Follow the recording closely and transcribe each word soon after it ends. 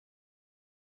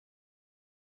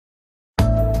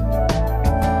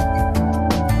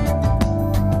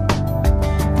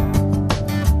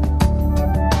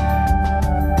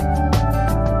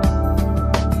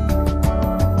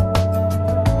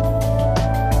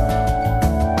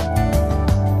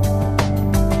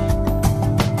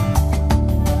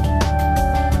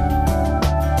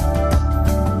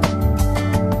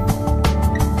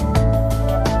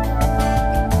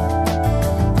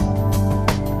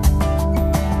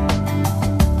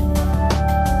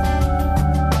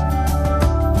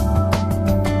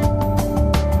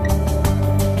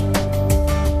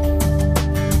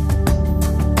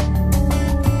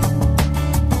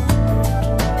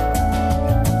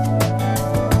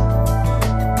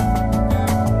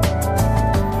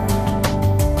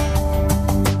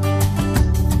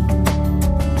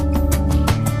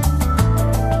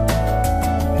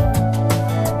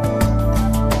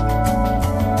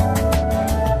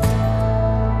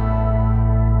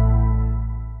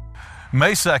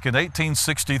May 2nd,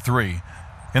 1863,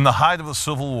 in the height of the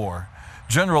Civil War,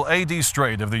 General A.D.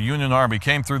 Strait of the Union Army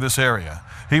came through this area.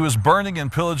 He was burning and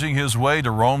pillaging his way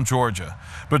to Rome, Georgia.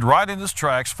 But right in his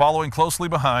tracks, following closely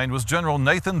behind, was General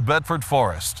Nathan Bedford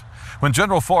Forrest. When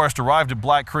General Forrest arrived at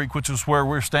Black Creek, which is where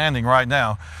we're standing right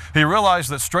now, he realized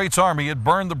that Strait's army had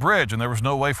burned the bridge and there was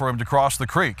no way for him to cross the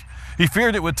creek. He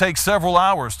feared it would take several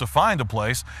hours to find a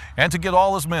place and to get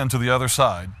all his men to the other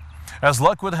side. As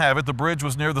luck would have it, the bridge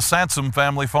was near the Sansom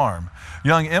family farm.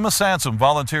 Young Emma Sansom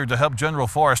volunteered to help General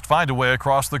Forrest find a way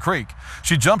across the creek.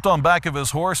 She jumped on back of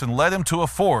his horse and led him to a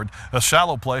ford, a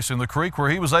shallow place in the creek where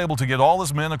he was able to get all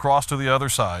his men across to the other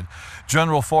side.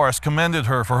 General Forrest commended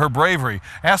her for her bravery,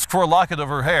 asked for a locket of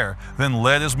her hair, then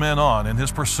led his men on in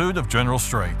his pursuit of General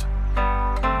Strait.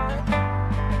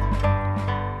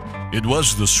 It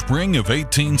was the spring of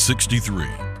 1863.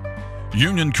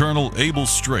 Union Colonel Abel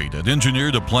Strait had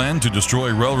engineered a plan to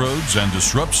destroy railroads and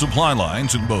disrupt supply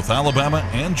lines in both Alabama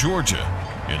and Georgia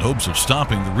in hopes of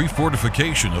stopping the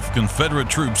refortification of Confederate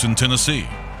troops in Tennessee.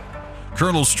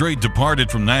 Colonel Strait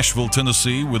departed from Nashville,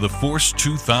 Tennessee with a force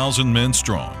 2,000 men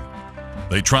strong.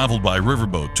 They traveled by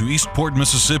riverboat to Eastport,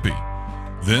 Mississippi,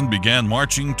 then began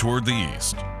marching toward the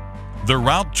east. Their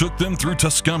route took them through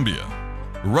Tuscumbia,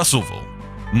 Russellville,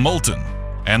 Moulton,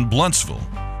 and Bluntsville,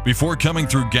 before coming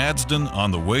through Gadsden on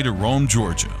the way to Rome,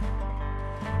 Georgia.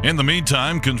 In the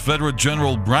meantime, Confederate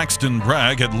General Braxton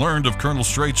Bragg had learned of Colonel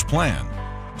Strait's plan,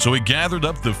 so he gathered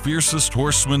up the fiercest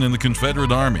horsemen in the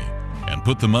Confederate Army and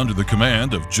put them under the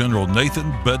command of General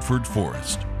Nathan Bedford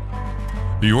Forrest.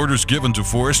 The orders given to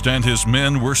Forrest and his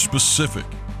men were specific: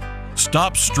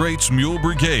 stop Strait's Mule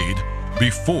Brigade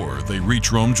before they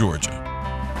reach Rome, Georgia.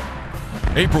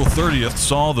 April 30th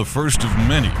saw the first of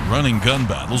many running gun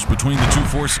battles between the two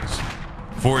forces.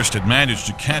 Forrest had managed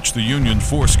to catch the Union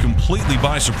force completely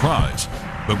by surprise,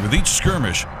 but with each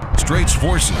skirmish, Strait's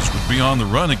forces would be on the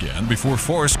run again before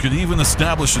Forrest could even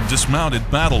establish a dismounted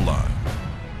battle line.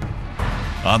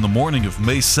 On the morning of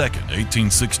May 2nd,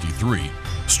 1863,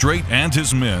 Strait and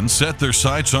his men set their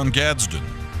sights on Gadsden.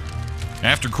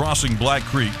 After crossing Black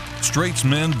Creek, Strait's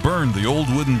men burned the old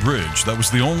wooden bridge that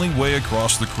was the only way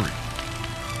across the creek.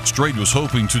 Strait was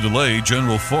hoping to delay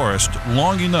General Forrest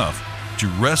long enough to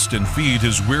rest and feed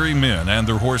his weary men and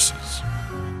their horses.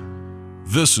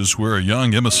 This is where a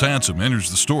young Emma Sansom enters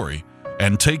the story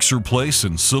and takes her place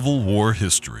in Civil War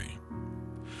history.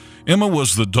 Emma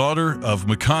was the daughter of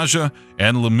Micajah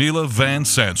and Lamela Van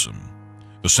Sansom.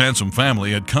 The Sansom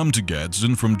family had come to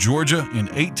Gadsden from Georgia in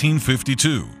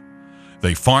 1852.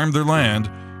 They farmed their land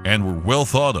and were well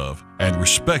thought of and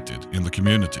respected in the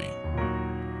community.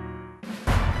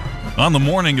 On the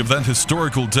morning of that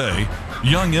historical day,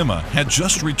 young Emma had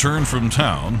just returned from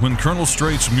town when Colonel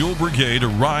Strait's Mule Brigade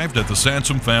arrived at the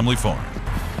Sansom family farm.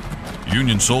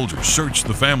 Union soldiers searched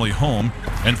the family home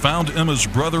and found Emma's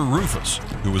brother Rufus,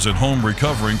 who was at home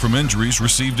recovering from injuries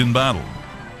received in battle.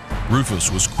 Rufus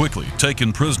was quickly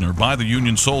taken prisoner by the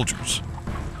Union soldiers.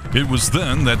 It was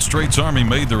then that Strait's army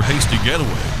made their hasty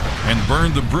getaway and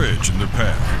burned the bridge in their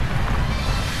path.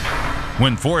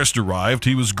 When Forrest arrived,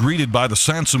 he was greeted by the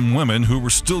Sansom women who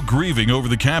were still grieving over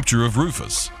the capture of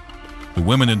Rufus. The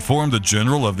women informed the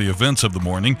general of the events of the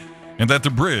morning and that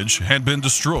the bridge had been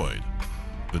destroyed.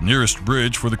 The nearest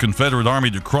bridge for the Confederate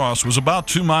Army to cross was about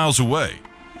 2 miles away,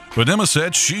 but Emma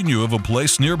said she knew of a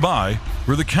place nearby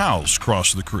where the cows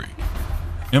crossed the creek.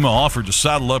 Emma offered to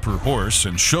saddle up her horse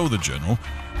and show the general,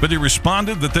 but he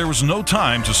responded that there was no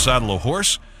time to saddle a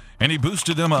horse, and he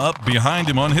boosted Emma up behind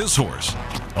him on his horse,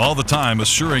 all the time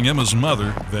assuring Emma's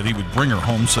mother that he would bring her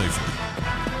home safely.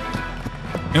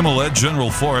 Emma led General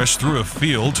Forrest through a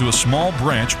field to a small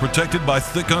branch protected by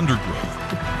thick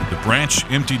undergrowth. The branch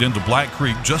emptied into Black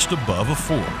Creek just above a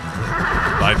ford.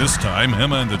 By this time,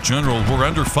 Emma and the general were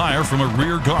under fire from a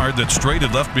rear guard that Strait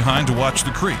had left behind to watch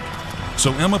the creek.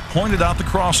 So Emma pointed out the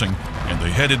crossing, and they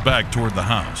headed back toward the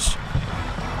house.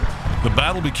 The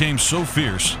battle became so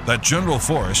fierce that General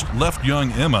Forrest left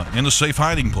young Emma in a safe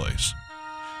hiding place.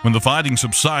 When the fighting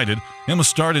subsided, Emma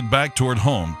started back toward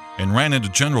home and ran into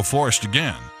General Forrest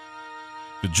again.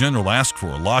 The general asked for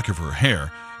a lock of her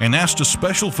hair and asked a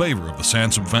special favor of the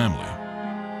Sansom family.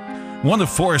 One of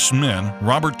Forrest's men,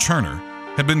 Robert Turner,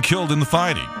 had been killed in the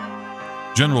fighting.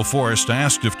 General Forrest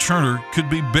asked if Turner could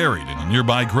be buried in a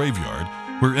nearby graveyard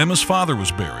where Emma's father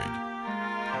was buried.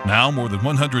 Now, more than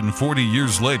 140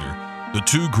 years later, the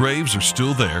two graves are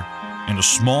still there in a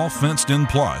small fenced-in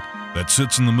plot that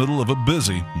sits in the middle of a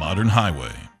busy modern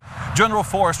highway. General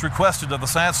Forrest requested of the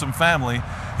Sansom family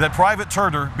that Private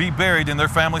Turner be buried in their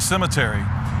family cemetery,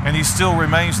 and he still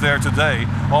remains there today,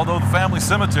 although the family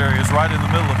cemetery is right in the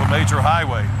middle of a major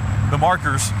highway. The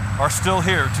markers are still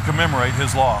here to commemorate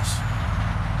his loss.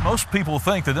 Most people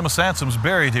think that Emma Sansom's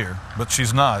buried here, but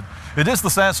she's not. It is the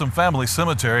Sansom family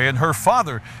cemetery, and her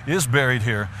father is buried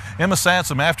here. Emma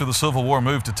Sansom, after the Civil War,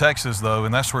 moved to Texas, though,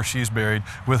 and that's where she's buried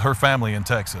with her family in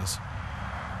Texas.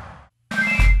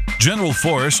 General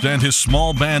Forrest and his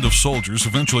small band of soldiers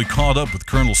eventually caught up with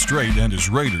Colonel Strait and his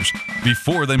raiders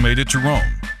before they made it to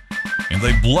Rome, and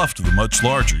they bluffed the much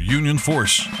larger Union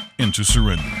force into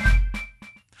surrender.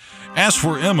 As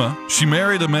for Emma, she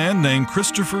married a man named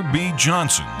Christopher B.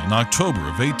 Johnson in October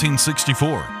of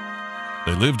 1864.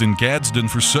 They lived in Gadsden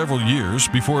for several years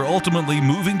before ultimately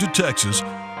moving to Texas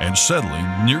and settling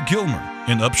near Gilmer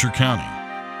in Upshur County.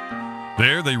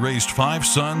 There they raised 5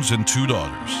 sons and 2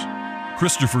 daughters.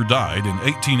 Christopher died in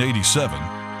 1887,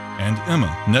 and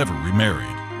Emma never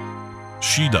remarried.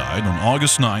 She died on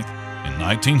August 9th in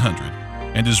 1900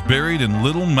 and is buried in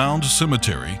Little Mound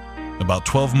Cemetery, about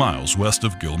 12 miles west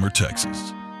of Gilmer,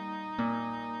 Texas.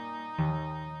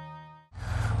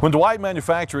 When Dwight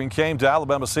Manufacturing came to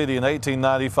Alabama City in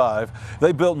 1895,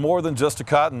 they built more than just a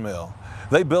cotton mill.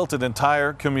 They built an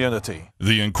entire community.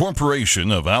 The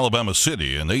incorporation of Alabama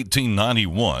City in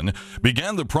 1891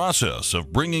 began the process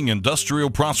of bringing industrial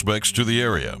prospects to the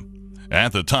area.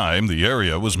 At the time, the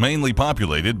area was mainly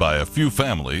populated by a few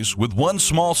families with one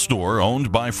small store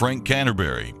owned by Frank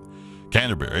Canterbury.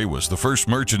 Canterbury was the first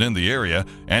merchant in the area,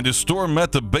 and his store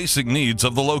met the basic needs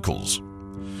of the locals.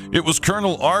 It was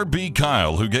Colonel R.B.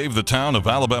 Kyle who gave the town of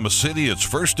Alabama City its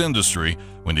first industry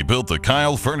when he built the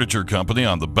Kyle Furniture Company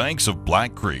on the banks of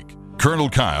Black Creek. Colonel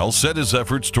Kyle set his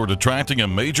efforts toward attracting a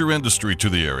major industry to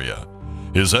the area.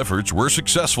 His efforts were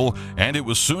successful, and it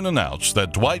was soon announced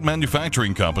that Dwight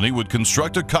Manufacturing Company would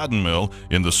construct a cotton mill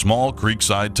in the small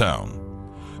creekside town.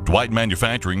 Dwight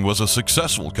Manufacturing was a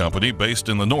successful company based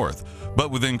in the North, but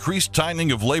with increased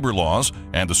tightening of labor laws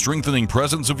and a strengthening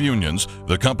presence of unions,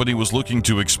 the company was looking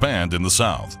to expand in the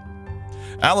South.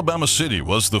 Alabama City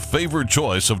was the favored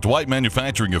choice of Dwight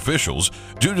Manufacturing officials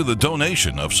due to the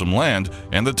donation of some land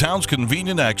and the town's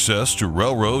convenient access to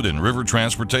railroad and river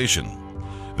transportation.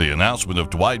 The announcement of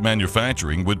Dwight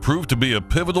Manufacturing would prove to be a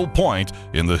pivotal point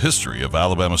in the history of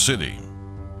Alabama City.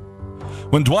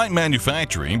 When Dwight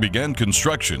Manufacturing began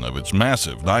construction of its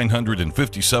massive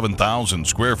 957,000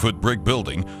 square foot brick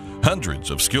building, hundreds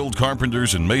of skilled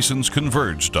carpenters and masons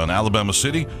converged on Alabama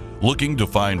City looking to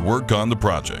find work on the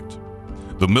project.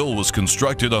 The mill was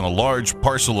constructed on a large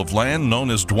parcel of land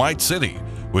known as Dwight City,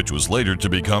 which was later to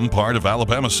become part of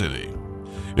Alabama City.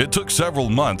 It took several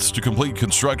months to complete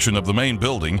construction of the main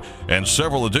building, and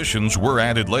several additions were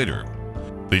added later.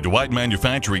 The Dwight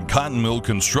Manufacturing Cotton Mill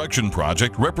construction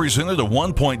project represented a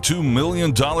 $1.2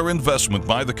 million investment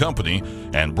by the company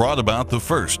and brought about the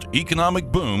first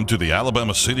economic boom to the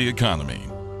Alabama City economy.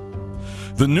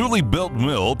 The newly built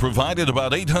mill provided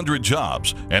about 800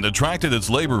 jobs and attracted its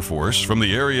labor force from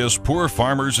the area's poor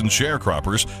farmers and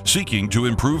sharecroppers seeking to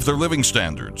improve their living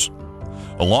standards.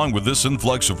 Along with this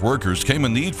influx of workers came a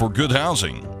need for good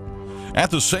housing. At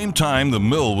the same time the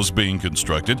mill was being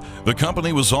constructed, the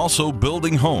company was also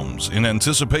building homes in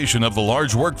anticipation of the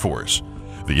large workforce.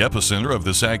 The epicenter of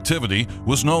this activity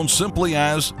was known simply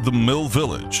as the Mill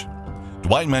Village.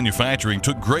 Dwight Manufacturing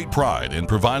took great pride in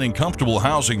providing comfortable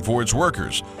housing for its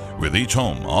workers, with each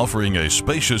home offering a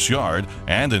spacious yard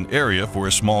and an area for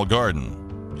a small garden.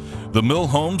 The mill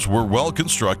homes were well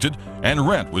constructed, and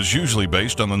rent was usually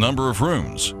based on the number of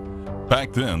rooms.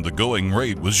 Back then, the going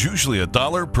rate was usually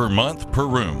 $1 per month per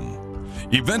room.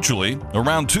 Eventually,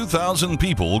 around 2,000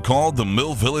 people called the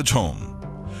Mill Village home.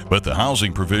 But the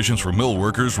housing provisions for mill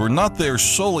workers were not there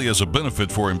solely as a benefit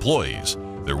for employees.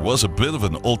 There was a bit of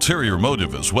an ulterior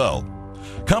motive as well.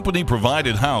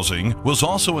 Company-provided housing was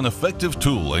also an effective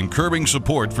tool in curbing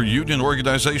support for union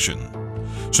organization.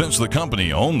 Since the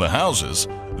company owned the houses,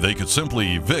 they could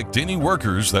simply evict any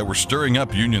workers that were stirring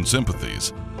up union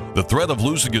sympathies. The threat of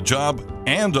losing a job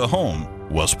and a home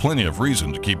was plenty of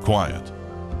reason to keep quiet.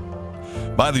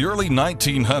 By the early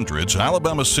 1900s,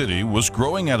 Alabama City was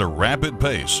growing at a rapid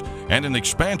pace, and an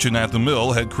expansion at the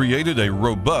mill had created a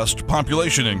robust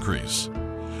population increase.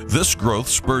 This growth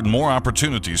spurred more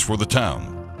opportunities for the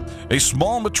town. A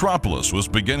small metropolis was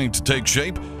beginning to take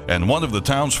shape, and one of the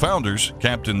town's founders,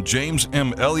 Captain James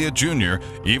M. Elliott Jr.,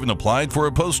 even applied for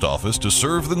a post office to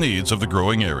serve the needs of the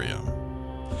growing area.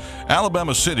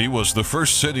 Alabama City was the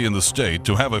first city in the state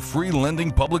to have a free lending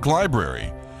public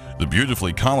library. The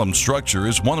beautifully columned structure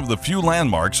is one of the few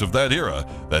landmarks of that era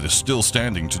that is still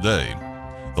standing today.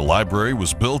 The library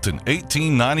was built in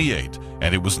 1898,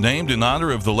 and it was named in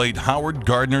honor of the late Howard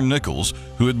Gardner Nichols,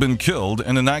 who had been killed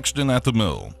in an accident at the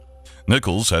mill.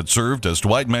 Nichols had served as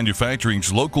Dwight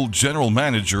Manufacturing's local general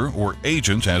manager, or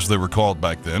agent as they were called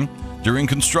back then, during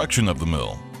construction of the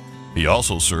mill. He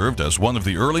also served as one of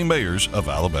the early mayors of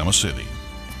Alabama City.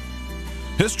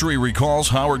 History recalls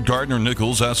Howard Gardner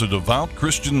Nichols as a devout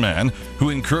Christian man who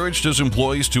encouraged his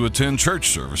employees to attend church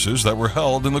services that were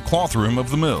held in the cloth room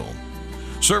of the mill.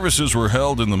 Services were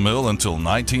held in the mill until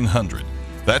 1900.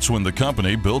 That's when the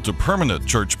company built a permanent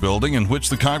church building in which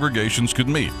the congregations could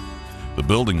meet. The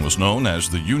building was known as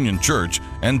the Union Church,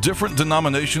 and different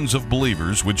denominations of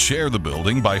believers would share the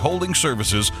building by holding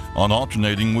services on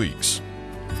alternating weeks.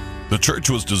 The church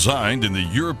was designed in the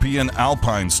European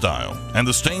Alpine style, and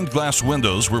the stained glass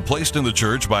windows were placed in the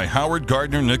church by Howard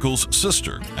Gardner Nichols'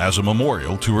 sister as a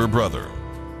memorial to her brother.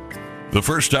 The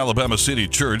first Alabama City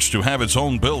church to have its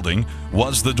own building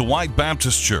was the Dwight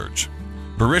Baptist Church.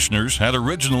 Parishioners had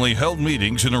originally held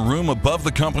meetings in a room above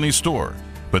the company store,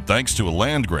 but thanks to a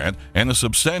land grant and a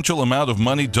substantial amount of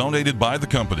money donated by the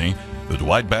company, the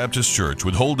Dwight Baptist Church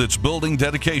would hold its building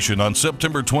dedication on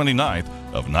September 29th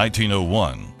of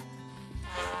 1901.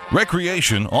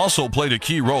 Recreation also played a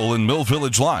key role in Mill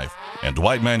Village life, and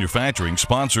Dwight Manufacturing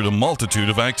sponsored a multitude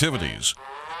of activities.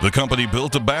 The company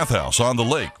built a bathhouse on the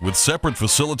lake with separate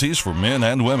facilities for men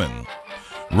and women.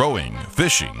 Rowing,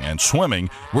 fishing, and swimming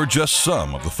were just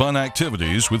some of the fun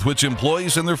activities with which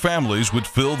employees and their families would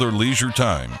fill their leisure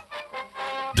time.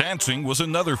 Dancing was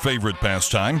another favorite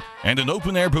pastime, and an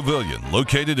open-air pavilion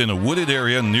located in a wooded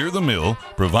area near the mill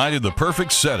provided the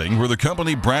perfect setting where the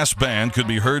company brass band could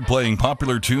be heard playing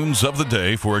popular tunes of the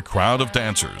day for a crowd of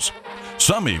dancers.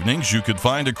 Some evenings you could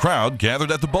find a crowd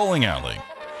gathered at the bowling alley.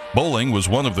 Bowling was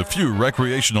one of the few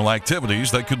recreational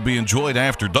activities that could be enjoyed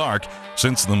after dark,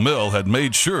 since the mill had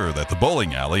made sure that the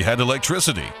bowling alley had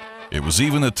electricity. It was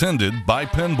even attended by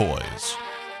pen boys.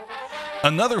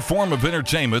 Another form of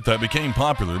entertainment that became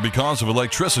popular because of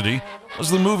electricity was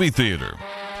the movie theater.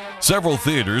 Several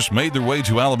theaters made their way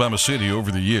to Alabama City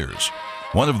over the years.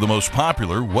 One of the most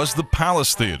popular was the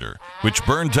Palace Theater, which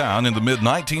burned down in the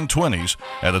mid-1920s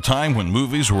at a time when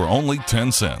movies were only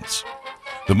 10 cents.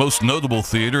 The most notable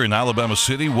theater in Alabama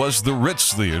City was the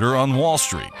Ritz Theater on Wall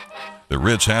Street. The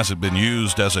Ritz hasn't been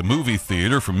used as a movie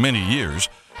theater for many years,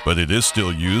 but it is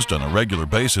still used on a regular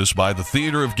basis by the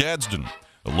Theater of Gadsden,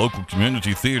 a local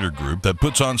community theater group that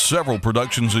puts on several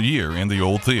productions a year in the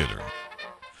old theater.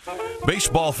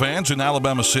 Baseball fans in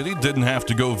Alabama City didn't have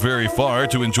to go very far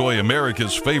to enjoy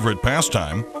America's favorite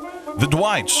pastime. The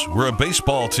Dwights were a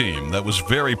baseball team that was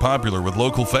very popular with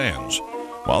local fans.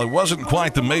 While it wasn't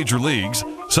quite the major leagues,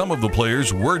 some of the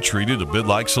players were treated a bit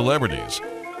like celebrities.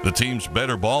 The team's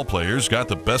better ball players got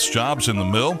the best jobs in the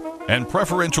mill and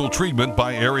preferential treatment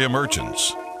by area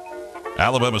merchants.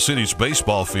 Alabama City's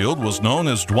baseball field was known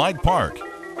as Dwight Park.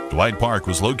 Dwight Park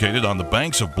was located on the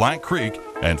banks of Black Creek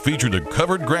and featured a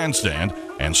covered grandstand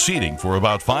and seating for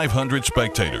about 500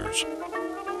 spectators.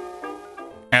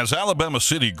 As Alabama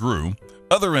City grew,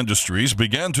 other industries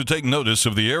began to take notice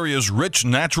of the area's rich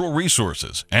natural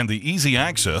resources and the easy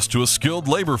access to a skilled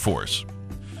labor force.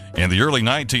 In the early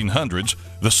 1900s,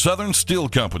 the Southern Steel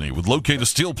Company would locate a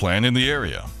steel plant in the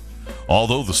area.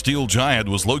 Although the steel giant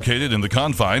was located in the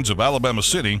confines of Alabama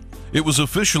City, it was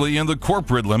officially in the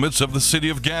corporate limits of the city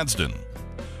of Gadsden.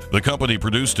 The company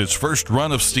produced its first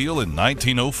run of steel in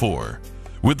 1904.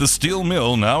 With the steel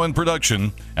mill now in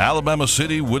production, Alabama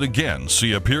City would again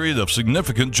see a period of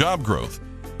significant job growth,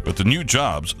 but the new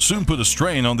jobs soon put a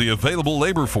strain on the available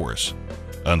labor force.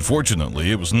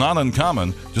 Unfortunately, it was not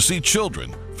uncommon to see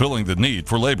children filling the need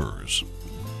for laborers.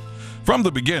 From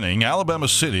the beginning, Alabama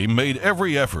City made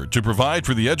every effort to provide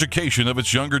for the education of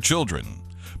its younger children.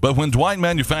 But when Dwight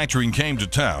Manufacturing came to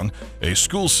town, a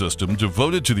school system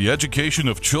devoted to the education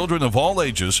of children of all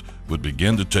ages would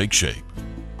begin to take shape.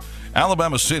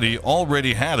 Alabama City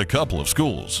already had a couple of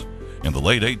schools. In the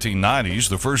late 1890s,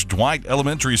 the first Dwight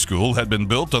Elementary School had been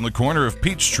built on the corner of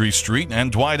Peachtree Street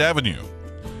and Dwight Avenue.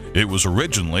 It was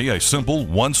originally a simple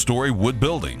one-story wood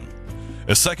building.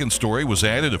 A second story was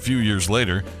added a few years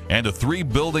later, and a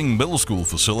three-building middle school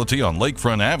facility on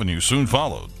Lakefront Avenue soon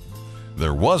followed.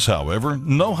 There was, however,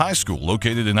 no high school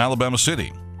located in Alabama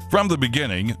City. From the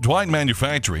beginning, Dwight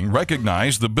Manufacturing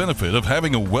recognized the benefit of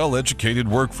having a well-educated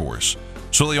workforce,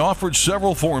 so they offered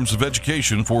several forms of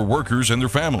education for workers and their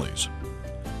families.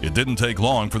 It didn't take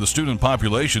long for the student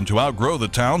population to outgrow the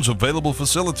town's available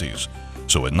facilities,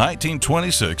 so in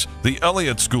 1926, the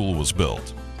Elliott School was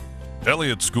built.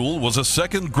 Elliott School was a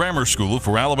second grammar school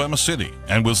for Alabama City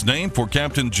and was named for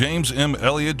Captain James M.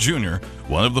 Elliott, Jr.,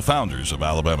 one of the founders of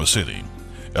Alabama City.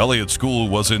 Elliott School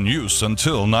was in use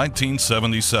until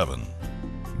 1977.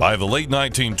 By the late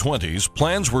 1920s,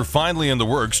 plans were finally in the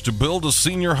works to build a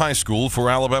senior high school for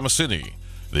Alabama City.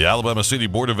 The Alabama City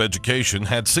Board of Education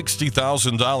had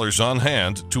 $60,000 on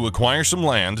hand to acquire some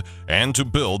land and to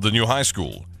build the new high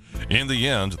school. In the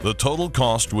end, the total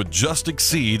cost would just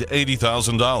exceed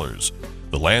 $80,000.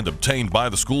 The land obtained by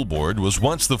the school board was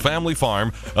once the family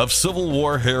farm of Civil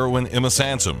War heroine Emma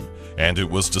Sansom, and it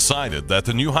was decided that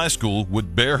the new high school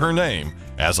would bear her name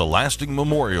as a lasting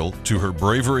memorial to her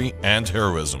bravery and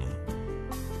heroism.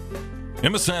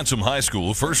 Emma Sansom High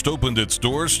School first opened its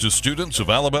doors to students of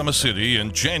Alabama City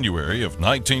in January of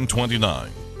 1929.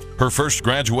 Her first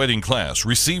graduating class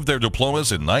received their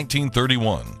diplomas in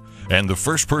 1931, and the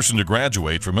first person to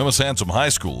graduate from Emma Sansom High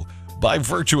School, by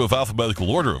virtue of alphabetical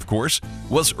order of course,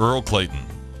 was Earl Clayton.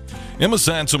 Emma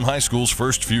Sansom High School's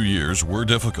first few years were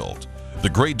difficult. The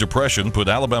Great Depression put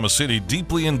Alabama City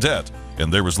deeply in debt,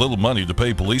 and there was little money to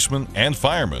pay policemen and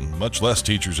firemen, much less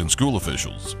teachers and school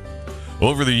officials.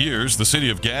 Over the years, the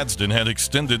city of Gadsden had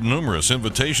extended numerous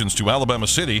invitations to Alabama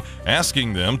City,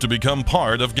 asking them to become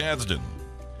part of Gadsden.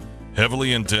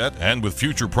 Heavily in debt and with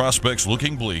future prospects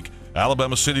looking bleak,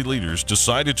 Alabama City leaders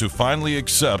decided to finally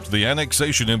accept the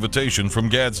annexation invitation from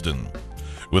Gadsden.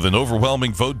 With an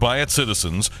overwhelming vote by its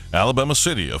citizens, Alabama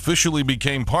City officially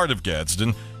became part of Gadsden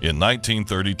in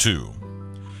 1932.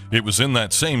 It was in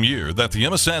that same year that the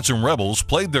Emma Sansom Rebels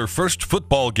played their first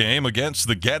football game against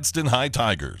the Gadsden High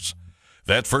Tigers.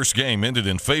 That first game ended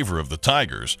in favor of the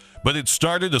Tigers, but it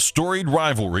started a storied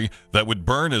rivalry that would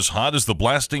burn as hot as the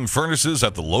blasting furnaces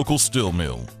at the local steel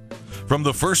mill. From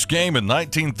the first game in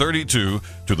 1932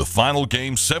 to the final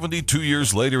game 72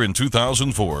 years later in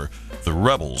 2004, the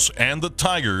Rebels and the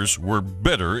Tigers were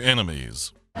bitter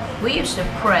enemies. We used to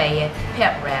pray at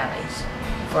pep rallies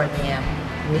for them.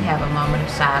 We'd have a moment of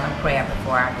silent prayer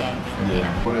before our games for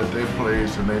them. Put at their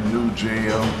place in their new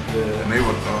gym, and they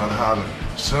would how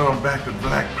to send them back to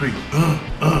Black Creek.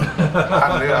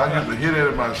 I used to hear that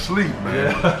in my sleep,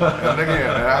 man. And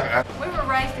again, we were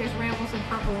raised as rebels in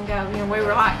purple and gold. You know, we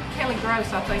were like Kelly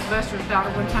Gross, I think, Buster's daughter,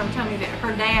 one time told me that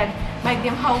her dad made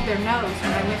them hold their nose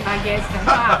when they went by Gadsden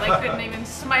High. They couldn't even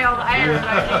smell the air.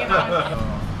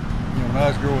 When I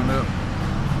was growing up,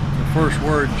 the first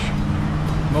words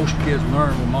most kids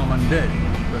learned were Mama and Daddy.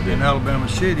 But in Alabama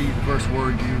City, the first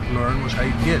word you learned was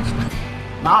Hey Gadsden.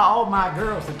 All my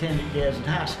girls attended Gadsden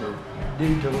High School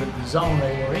due to the zone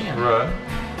they were in. Right.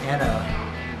 And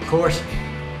of course,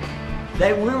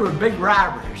 we were big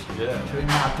rivalries between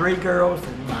my three girls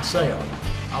and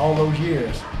myself all those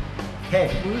years.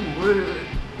 Heck, we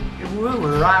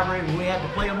were rivalry. We had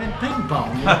to play them in ping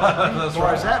pong, you know, as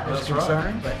far as that was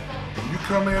concerned. But you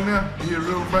come in there, he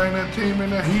really bring that team in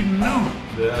there. He knew.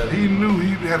 Yeah. He knew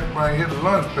he'd have to bring his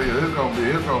lunch pail. It's gonna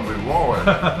be war. You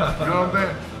know what I'm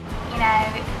saying? You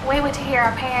know, we would hear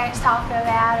our parents talk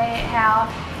about it, how,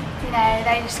 you know,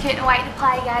 they just couldn't wait to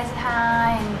play Gadsden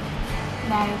High, and, you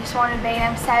know, just wanted to beat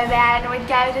them so bad. And we'd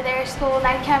go to their school, and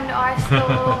they'd come to our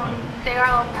school and do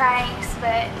our little pranks.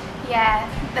 But yeah,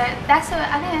 I think that's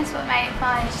what made it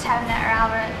fun, just having that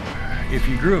rivalry. If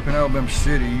you grew up in Alabama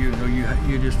City, you know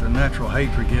you're just a natural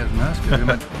hate for Gadsden High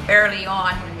School. Early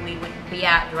on, when we would be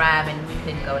out driving, we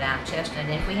couldn't go down Chestnut.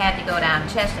 And if we had to go down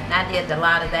Chestnut, and I did a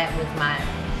lot of that with my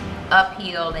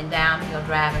uphill and downhill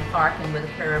driving, parking with a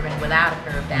curve and without a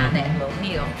curve down that little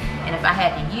hill. And if I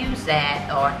had to use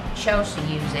that or chose to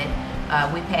use it,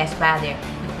 we passed by there,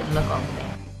 we could look over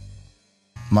there.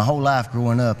 My whole life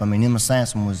growing up, I mean, Emma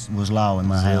Sansom was law in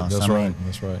my house. That's I right, mean,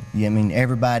 that's right. Yeah, I mean,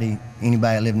 anybody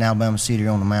that lived in Alabama City or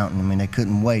on the mountain, I mean, they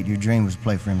couldn't wait. Your dream was to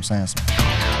play for Emma Sansom.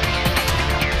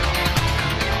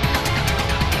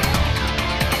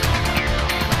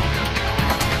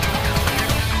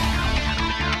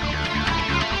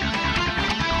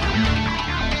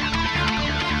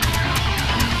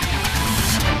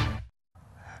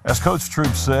 As Coach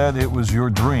Troop said, it was your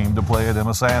dream to play at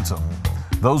Emma Sansom.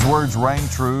 Those words rang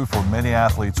true for many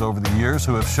athletes over the years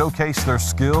who have showcased their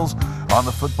skills on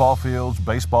the football fields,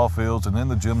 baseball fields, and in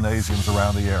the gymnasiums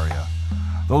around the area.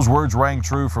 Those words rang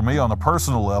true for me on a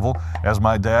personal level, as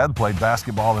my dad played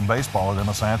basketball and baseball at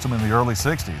Emma Sansom in the early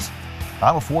 60s.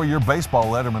 I'm a four-year baseball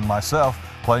letterman myself,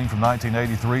 playing from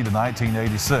 1983 to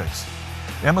 1986.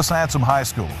 Emma Sansom High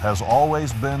School has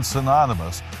always been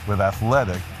synonymous with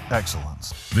athletic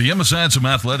excellence. The Emma Sansom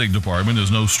Athletic Department is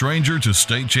no stranger to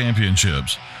state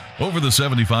championships. Over the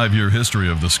 75-year history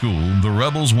of the school, the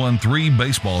Rebels won 3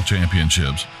 baseball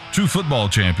championships, 2 football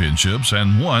championships,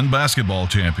 and 1 basketball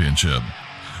championship.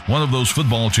 One of those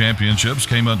football championships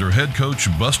came under head coach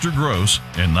Buster Gross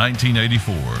in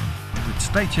 1984. The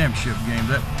state championship game,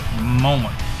 that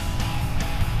moment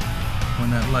when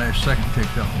that last second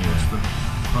kicked off, was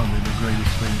probably the greatest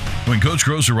feeling. When Coach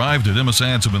Gross arrived at Emma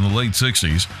Sansom in the late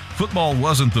 60s, football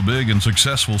wasn't the big and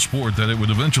successful sport that it would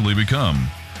eventually become.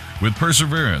 With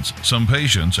perseverance, some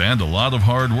patience, and a lot of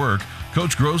hard work,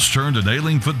 Coach Gross turned an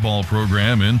ailing football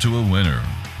program into a winner.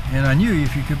 And I knew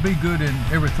if you could be good in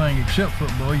everything except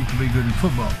football, you could be good in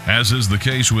football. As is the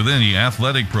case with any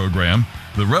athletic program,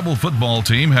 the Rebel football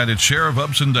team had its share of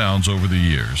ups and downs over the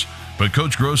years. But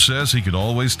Coach Gross says he could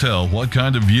always tell what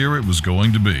kind of year it was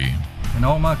going to be. In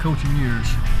all my coaching years,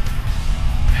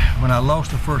 when I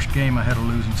lost the first game, I had a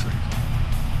losing season.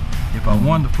 If I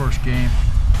won the first game,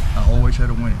 I always had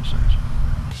a winning season.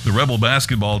 The Rebel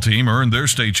basketball team earned their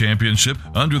state championship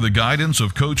under the guidance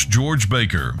of Coach George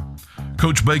Baker.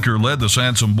 Coach Baker led the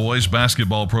Sansom boys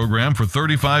basketball program for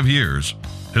 35 years.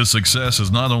 His success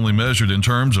is not only measured in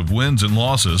terms of wins and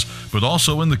losses, but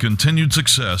also in the continued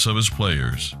success of his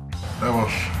players. There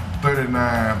was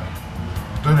 39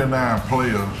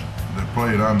 players that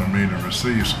played under me that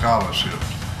received scholarships.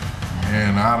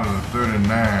 And out of the 39,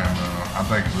 I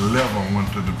think 11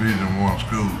 went to Division I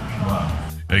schools. Wow.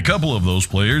 A couple of those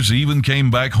players even came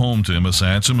back home to Emma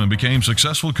Sansom and became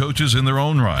successful coaches in their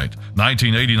own right.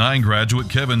 1989 graduate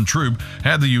Kevin Troop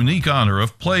had the unique honor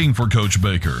of playing for Coach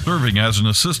Baker, serving as an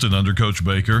assistant under Coach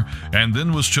Baker, and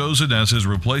then was chosen as his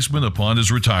replacement upon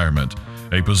his retirement,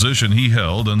 a position he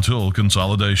held until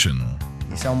consolidation.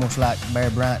 It's almost like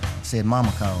Barry Bryant said,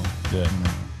 "Mama called." Yeah. You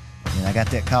know? And I got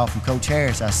that call from Coach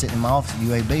Harris. I was sitting in my office at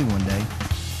UAB one day,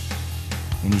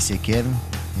 and he said, "Kevin,"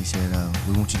 he said,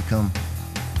 "we want you to come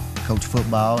coach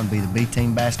football and be the B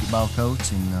team basketball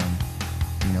coach, and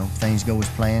you know, if things go as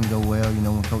planned, go well, you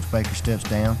know, when Coach Baker steps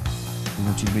down, we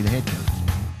want you to be the head coach."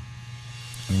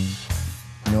 And,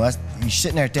 you know, you're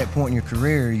sitting there at that point in your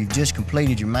career, you've just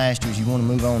completed your master's, you want to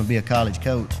move on and be a college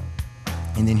coach,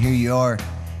 and then here you are,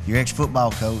 your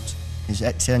ex-football coach is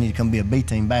telling you to come be a B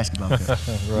team basketball coach.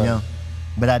 Right. You know,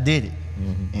 but I did it,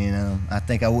 and I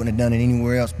think I wouldn't have done it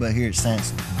anywhere else but here at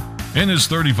Sansom. In his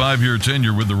 35-year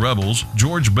tenure with the Rebels,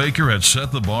 George Baker had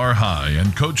set the bar high,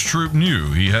 and Coach Troop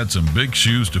knew he had some big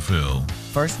shoes to fill.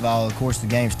 First of all, of course, the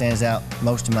game stands out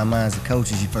most in my mind as a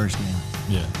coach is your first game.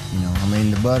 Yeah. You know, I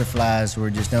mean, the butterflies were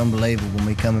just unbelievable.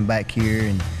 Me coming back here,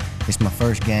 and it's my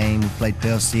first game. We played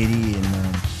Pell City,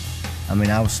 and I mean,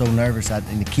 I was so nervous,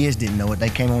 and the kids didn't know it. They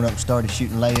came on up and started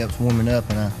shooting layups, warming up,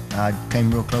 and I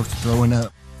came real close to throwing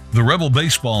up. The Rebel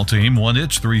baseball team won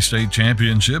its 3 state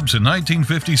championships in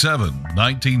 1957,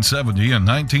 1970, and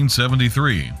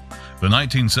 1973. The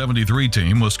 1973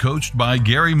 team was coached by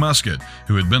Gary Musket,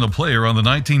 who had been a player on the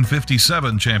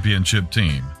 1957 championship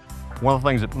team. One of the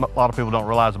things that a lot of people don't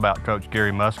realize about Coach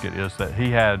Gary Musket is that he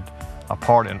had a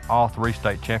part in all 3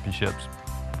 state championships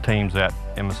teams at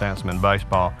Emma Sansom in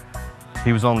baseball.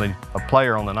 He was a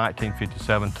player on the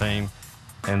 1957 team,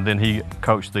 and then he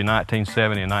coached the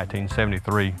 1970 and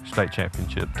 1973 state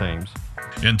championship teams.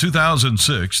 In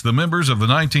 2006, the members of the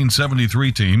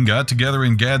 1973 team got together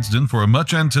in Gadsden for a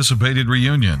much-anticipated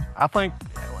reunion. I think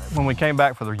when we came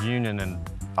back for the reunion and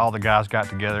all the guys got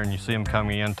together and you see them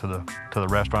coming into the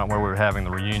restaurant where we were having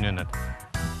the reunion,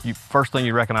 and first thing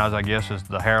you recognize, I guess, is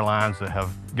the hairlines that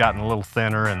have gotten a little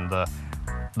thinner, and the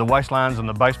waistlines and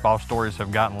the baseball stories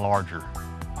have gotten larger.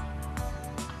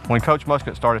 When Coach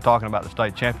Musket started talking about the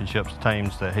state championships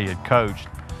teams that he had coached,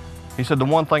 he said the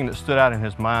one thing that stood out in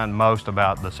his mind most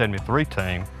about the 73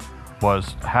 team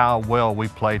was how well we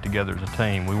played together as a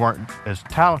team. We weren't as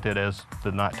talented as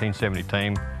the 1970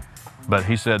 team, but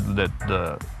he said that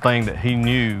the thing that he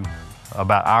knew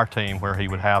about our team, where he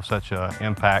would have such an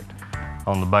impact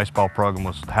on the baseball program,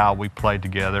 was how we played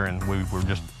together, and we were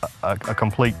just a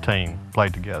complete team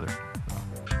played together.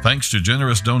 Thanks to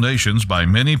generous donations by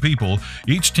many people,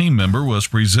 each team member was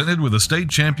presented with a state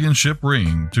championship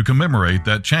ring to commemorate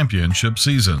that championship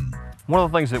season. One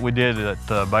of the things that we did at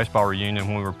the baseball reunion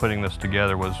when we were putting this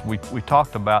together was we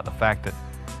talked about the fact that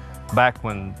back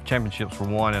when championships were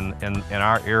won in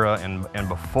our era and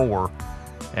before,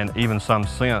 and even some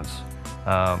since,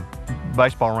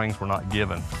 baseball rings were not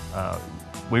given.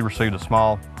 We received a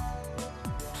small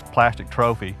plastic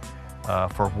trophy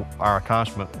for our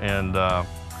accomplishment, and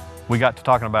we got to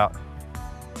talking about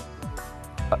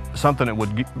something that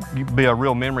would be a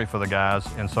real memory for the guys.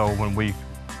 And so when we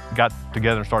got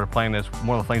together and started playing this,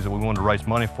 one of the things that we wanted to raise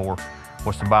money for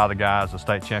was to buy the guys a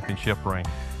state championship ring.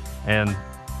 And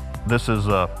this is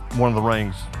one of the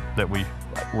rings that we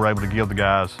were able to give the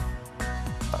guys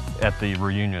at the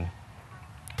reunion.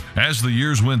 As the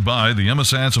years went by, the Emma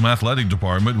Sansom Athletic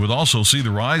Department would also see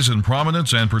the rise in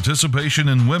prominence and participation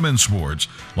in women's sports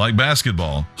like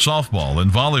basketball, softball, and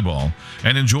volleyball,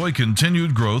 and enjoy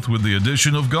continued growth with the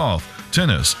addition of golf,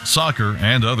 tennis, soccer,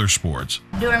 and other sports.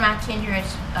 During my tenure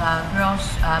as girls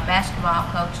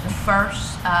basketball coach, the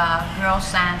first girls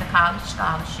signed a college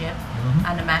scholarship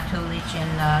under my tutelage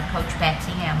and Coach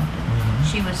Patsy Hamilton.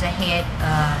 She was the head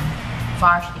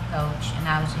varsity coach, and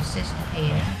I was the assistant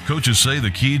head. Coaches say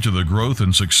the key to the growth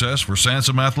and success for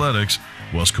Sansom Athletics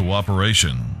was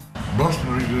cooperation. Buster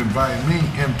would invite me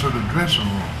into the dressing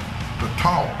room to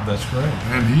talk. That's great.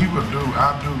 And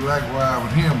I'd do likewise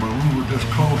with him, but we were just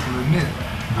closely knit.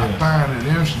 I find it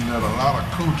interesting that a lot of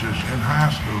coaches in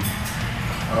high school,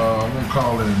 I won't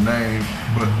call any names,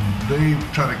 but they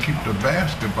try to keep the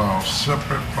basketball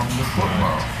separate from the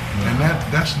football. And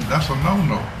that's a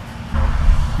no-no.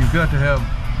 You've got to have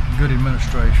good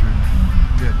administration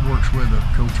that works with the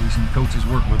coaches, and the coaches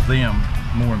work with them,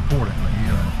 more importantly,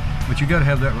 you know. But you got to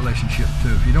have that relationship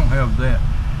too. If you don't have that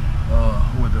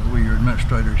with your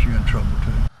administrators, you're in trouble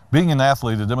too. Being an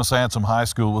athlete at Emma Sansom High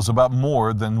School was about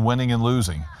more than winning and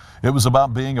losing. It was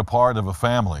about being a part of a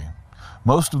family.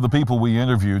 Most of the people we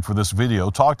interviewed for this video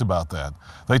talked about that.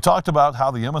 They talked about how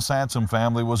the Emma Sansom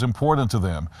family was important to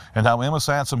them and how Emma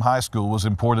Sansom High School was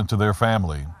important to their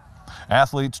family.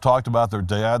 Athletes talked about their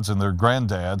dads and their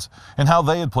granddads and how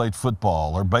they had played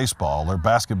football or baseball or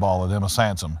basketball at Emma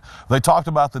Sansom. They talked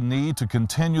about the need to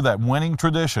continue that winning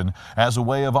tradition as a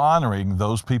way of honoring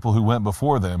those people who went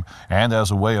before them and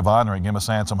as a way of honoring Emma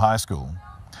Sansom High School.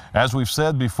 As we've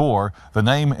said before, the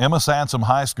name Emma Sansom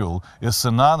High School is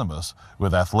synonymous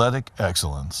with athletic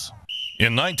excellence.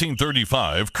 In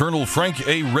 1935, Colonel Frank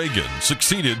A. Reagan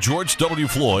succeeded George W.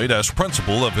 Floyd as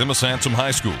principal of Emma Sansom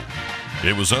High School.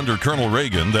 It was under Colonel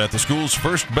Reagan that the school's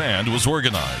first band was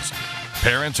organized.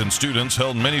 Parents and students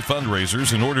held many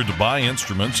fundraisers in order to buy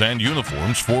instruments and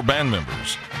uniforms for band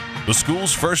members. The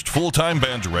school's first full-time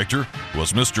band director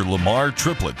was Mr. Lamar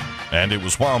Triplett, and it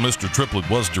was while Mr. Triplett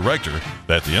was director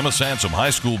that the Emma Sansom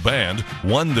High School Band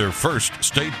won their first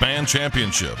state band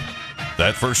championship.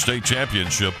 That first state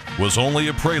championship was only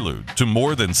a prelude to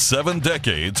more than 7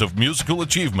 decades of musical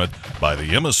achievement by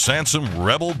the Emma Sansom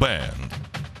Rebel Band.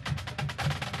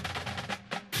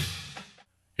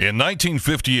 In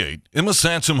 1958, Emma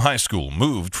Sansom High School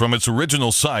moved from its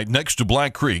original site next to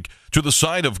Black Creek to the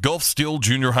site of Gulf Steel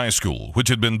Junior High School, which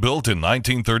had been built in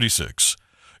 1936.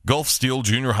 Gulf Steel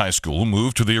Junior High School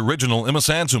moved to the original Emma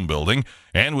Sansom building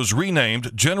and was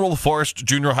renamed General Forrest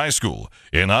Junior High School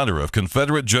in honor of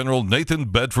Confederate General Nathan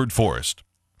Bedford Forrest.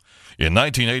 In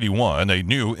 1981, a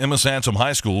new Emma Sansom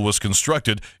High School was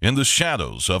constructed in the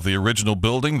shadows of the original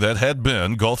building that had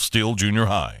been Gulf Steel Junior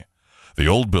High. The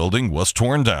old building was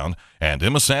torn down, and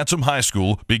Emma Sansom High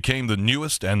School became the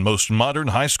newest and most modern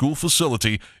high school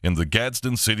facility in the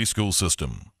Gadsden City School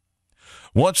System.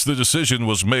 Once the decision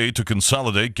was made to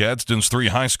consolidate Gadsden's 3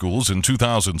 high schools in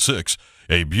 2006,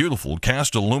 a beautiful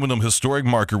cast aluminum historic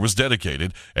marker was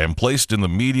dedicated and placed in the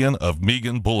median of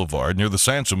Megan Boulevard near the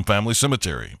Sansom Family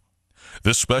Cemetery.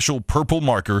 This special purple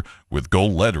marker, with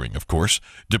gold lettering of course,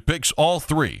 depicts all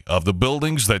 3 of the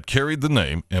buildings that carried the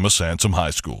name Emma Sansom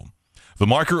High School. The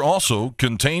marker also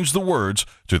contains the words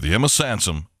to the Emma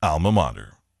Sansom alma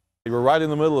mater. We're right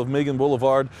in the middle of Megan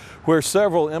Boulevard, where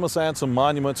several Emma Sansom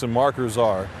monuments and markers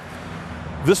are.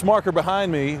 This marker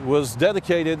behind me was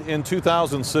dedicated in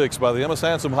 2006 by the Emma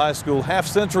Sansom High School Half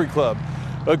Century Club,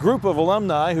 a group of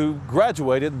alumni who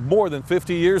graduated more than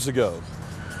 50 years ago.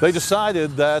 They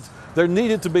decided that there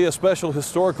needed to be a special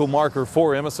historical marker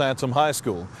for Emma Sansom High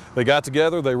School. They got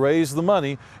together, they raised the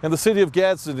money, and the city of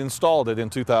Gadsden installed it in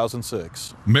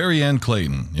 2006. Mary Ann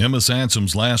Clayton, Emma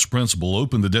Sansom's last principal,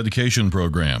 opened the dedication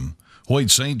program. Hoyt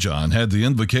St. John had the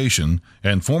invocation,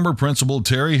 and former principal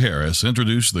Terry Harris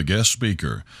introduced the guest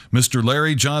speaker, Mr.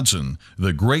 Larry Johnson,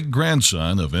 the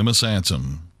great-grandson of Emma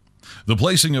Sansom. The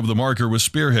placing of the marker was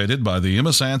spearheaded by the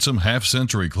Emma Sansom Half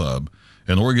Century Club,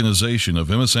 an organization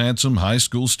of Emma Sansom High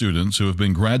School students who have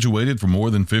been graduated for more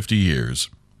than 50 years.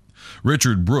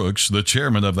 Richard Brooks, the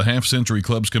chairman of the Half Century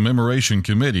Club's Commemoration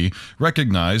Committee,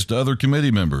 recognized other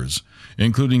committee members,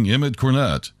 including Emmett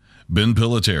Cornett, Ben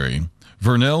Pilitary,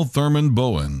 Vernell Thurman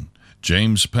Bowen,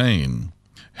 James Payne,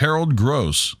 Harold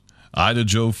Gross, Ida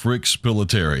Jo Fricks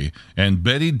Pilitary, and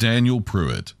Betty Daniel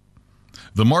Pruitt.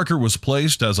 The marker was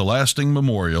placed as a lasting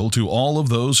memorial to all of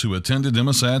those who attended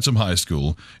Emma Sansom High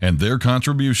School and their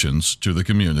contributions to the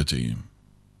community.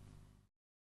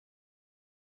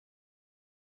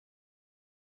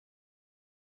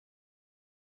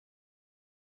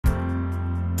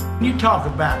 You talk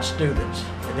about students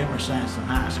at Emma Sansom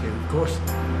High School. Of course,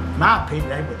 in my opinion,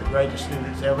 they were the greatest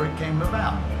students ever came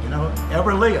about, you know,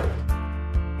 ever lived.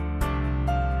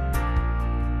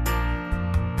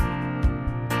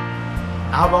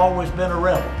 I've always been a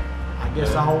rebel. I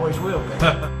guess I always will be.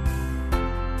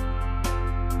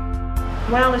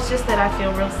 Well, it's just that I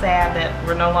feel real sad that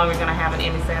we're no longer going to have an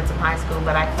Emma Sansom High School,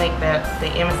 but I think that the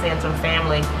Emma Sansom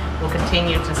family will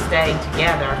continue to stay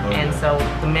together, and so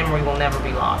the memory will never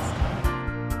be lost.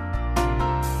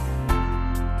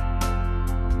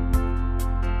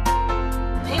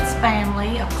 It's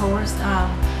family, of course.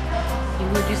 You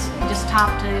would just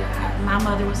talk to, my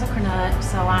mother was a Cronut,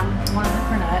 so I'm one of the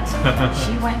Cronuts.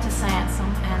 She went to Sansom,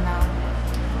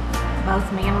 and both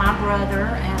me and my brother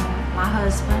and my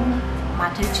husband,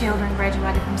 my 2 children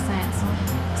graduated from Sansom,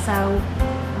 so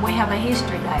we have a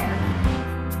history there.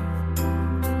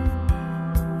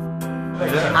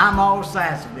 I'm all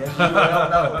Sansom, yes, you well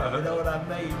know, you know what I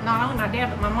mean? Not only my dad,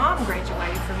 but my mom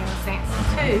graduated from Emma Sansom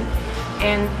too.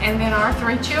 And then our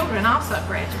 3 children also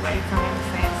graduated from Emma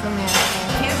Sansom, and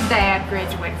his dad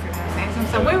graduated from Emma Sansom.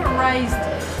 So we were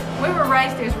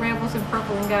raised as rebels in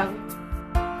purple and gold.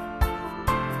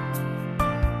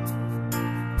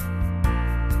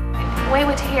 We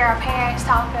would hear our parents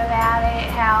talk about it,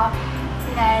 how,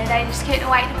 you know, they just couldn't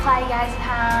wait to play Gadsden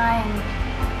High, and,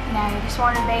 you know, just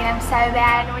wanted to beat them so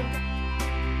bad.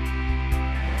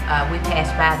 We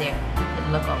passed by there, we could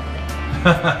look over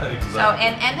there. Exactly. So,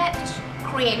 and that just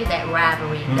created that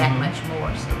rivalry that much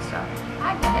more. So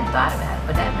I hadn't thought about it,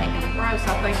 but that made me gross.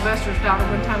 I think Buster's daughter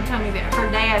one time told me that her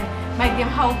dad made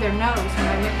them hold their nose when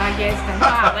they went by Gadsden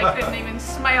High. They couldn't even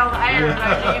smell the air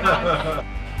there, you know.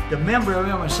 The member of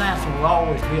Emma Sansom will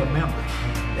always be a member.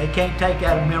 They can't take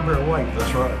that a member away.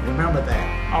 That's right. Remember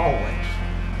that, always.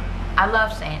 I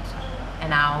love Sansom,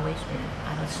 and I always will.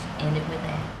 I just end it with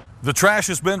that. The trash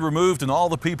has been removed and all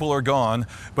the people are gone,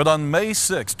 but on May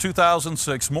 6,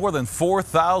 2006, more than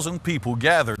 4,000 people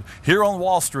gathered here on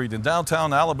Wall Street in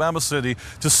downtown Alabama City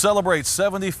to celebrate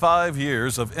 75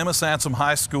 years of Emma Sansom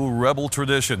High School Rebel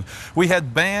tradition. We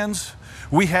had bands,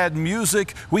 we had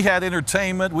music, we had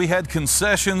entertainment, we had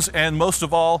concessions, and most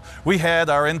of all, we had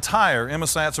our entire Emma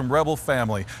Sansom Rebel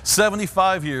family.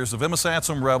 75 years of Emma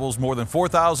Sansom Rebels, more than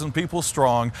 4,000 people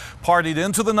strong, partied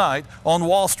into the night on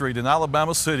Wall Street in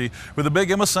Alabama City with a big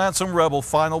Emma Sansom Rebel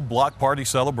final block party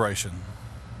celebration.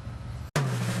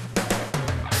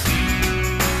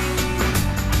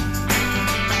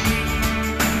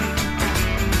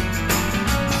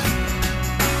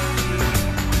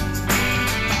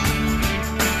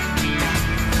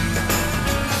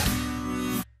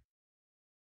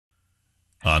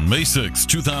 On May 6,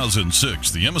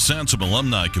 2006, the Emma Sansom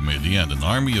Alumni Committee and an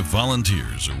army of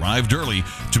volunteers arrived early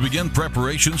to begin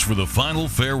preparations for the final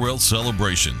farewell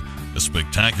celebration, a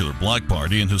spectacular block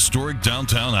party in historic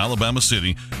downtown Alabama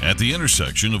City at the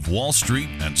intersection of Wall Street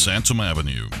and Sansom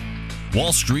Avenue.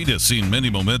 Wall Street has seen many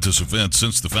momentous events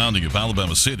since the founding of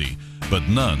Alabama City, but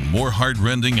none more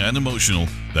heartrending and emotional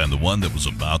than the one that was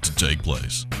about to take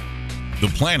place.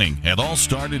 The planning had all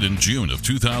started in June of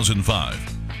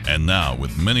 2005. And now,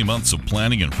 with many months of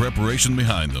planning and preparation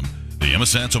behind them, the Emma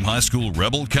Sansom High School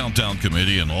Rebel Countdown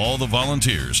Committee and all the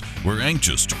volunteers were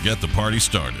anxious to get the party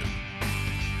started.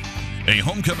 A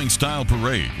homecoming-style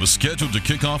parade was scheduled to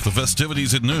kick off the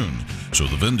festivities at noon, so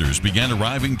the vendors began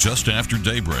arriving just after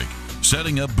daybreak,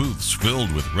 setting up booths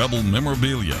filled with Rebel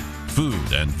memorabilia,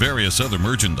 food, and various other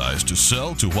merchandise to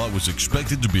sell to what was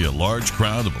expected to be a large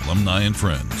crowd of alumni and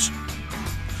friends.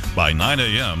 By 9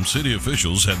 a.m., city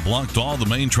officials had blocked all the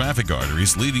main traffic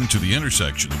arteries leading to the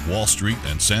intersection of Wall Street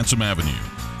and Sansom Avenue,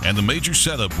 and the major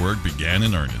setup work began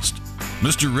in earnest.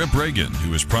 Mr. Rip Reagan,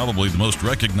 who is probably the most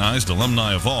recognized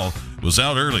alumni of all, was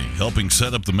out early helping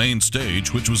set up the main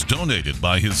stage, which was donated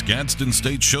by his Gadsden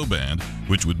State Show Band,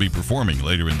 which would be performing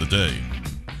later in the day.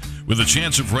 With a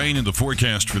chance of rain in the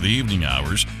forecast for the evening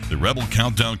hours, the Rebel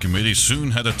Countdown Committee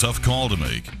soon had a tough call to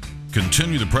make: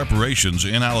 continue the preparations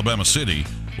in Alabama City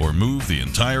or move the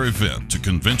entire event to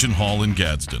Convention Hall in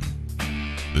Gadsden.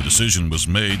 The decision was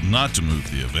made not to move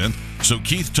the event, so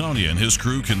Keith Toney and his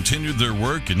crew continued their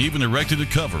work and even erected a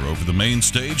cover over the main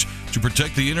stage to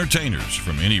protect the entertainers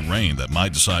from any rain that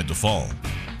might decide to fall.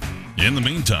 In the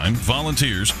meantime,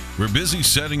 volunteers were busy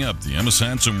setting up the Emma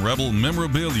Sansom Rebel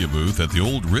memorabilia booth at the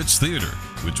old Ritz Theater,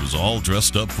 which was all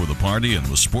dressed up for the party and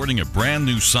was sporting a brand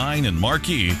new sign and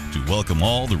marquee to welcome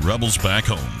all the Rebels back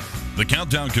home. The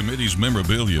Countdown Committee's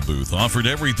memorabilia booth offered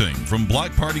everything from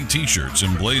block party t-shirts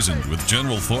emblazoned with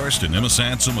General Forrest and Emma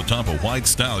Sansom atop a white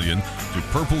stallion to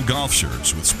purple golf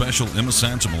shirts with special Emma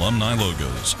Sansom alumni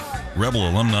logos. Rebel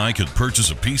alumni could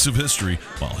purchase a piece of history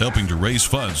while helping to raise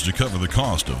funds to cover the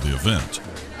cost of the event.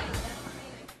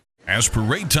 As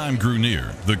parade time grew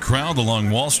near, the crowd along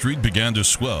Wall Street began to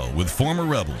swell with former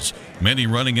Rebels, many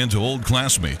running into old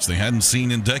classmates they hadn't seen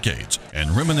in decades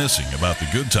and reminiscing about the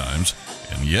good times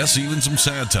and, yes, even some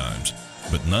sad times,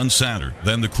 but none sadder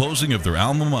than the closing of their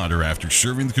alma mater after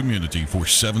serving the community for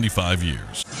 75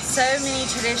 years. So many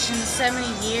traditions, so many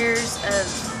years of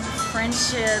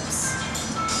friendships.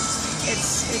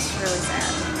 It's really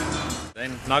sad. They're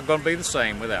not going to be the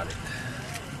same without it.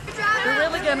 We're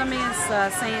really going to miss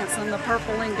Sansom, the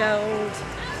purple and gold.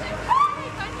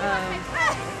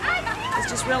 It's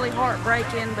just really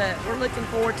heartbreaking, but we're looking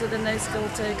forward to the new school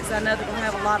too, because I know they're going to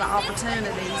have a lot of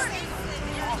opportunities.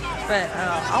 But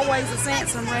always a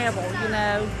Sansom Rebel, you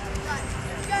know,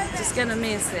 just going to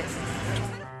miss it.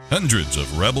 Hundreds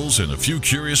of Rebels and a few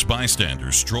curious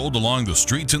bystanders strolled along the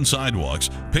streets and sidewalks,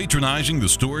 patronizing the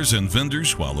stores and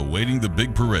vendors while awaiting the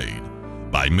big parade.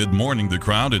 By mid-morning, the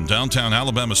crowd in downtown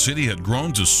Alabama City had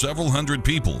grown to several hundred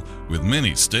people, with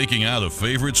many staking out a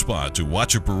favorite spot to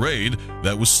watch a parade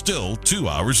that was still 2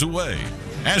 hours away.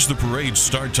 As the parade's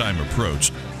start time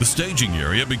approached, the staging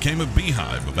area became a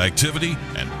beehive of activity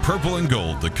and purple and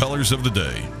gold, the colors of the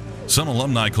day. Some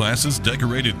alumni classes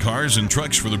decorated cars and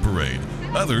trucks for the parade.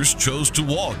 Others chose to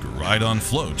walk or ride on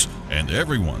floats, and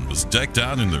everyone was decked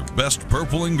out in their best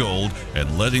purple and gold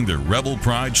and letting their Rebel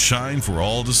pride shine for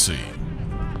all to see.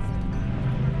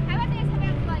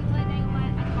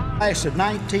 Class of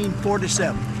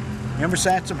 1947, Emma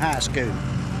Sansom High School,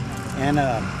 and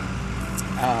I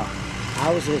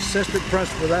was an assistant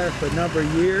principal there for a number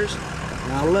of years,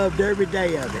 and I loved every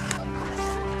day of it.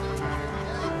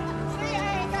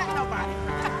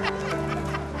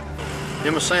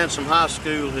 Emma Sansom High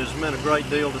School has meant a great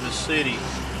deal to this city.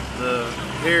 The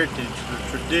heritage,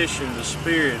 the tradition, the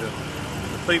spirit of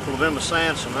the people of Emma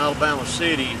Sansom, Alabama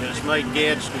City, has made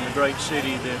Gadsden the great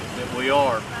city that we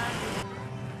are.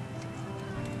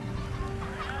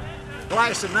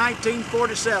 Class of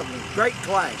 1947, great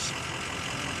class.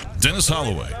 Dennis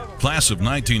Holloway, class of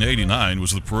 1989,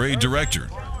 was the parade director.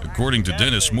 According to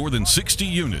Dennis, more than 60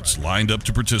 units lined up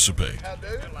to participate.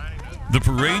 The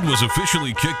parade was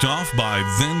officially kicked off by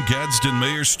then Gadsden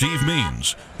Mayor Steve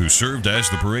Means, who served as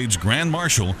the parade's Grand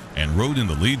Marshal and rode in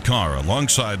the lead car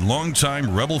alongside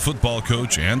longtime Rebel football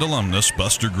coach and alumnus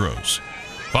Buster Gross.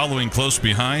 Following close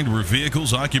behind were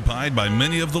vehicles occupied by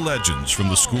many of the legends from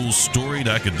the school's storied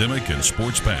academic and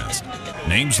sports past.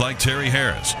 Names like Terry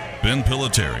Harris, Ben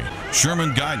Pilitary,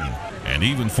 Sherman Guyton, and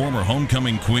even former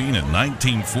homecoming queen in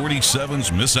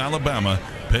 1947's Miss Alabama,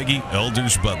 Peggy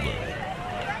Elders Butler.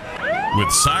 With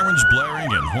sirens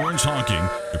blaring and horns honking,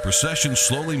 the procession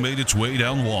slowly made its way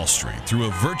down Wall Street through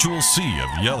a virtual sea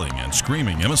of yelling and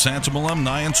screaming Emma Sansom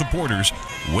alumni and supporters,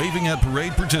 waving at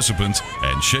parade participants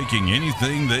and shaking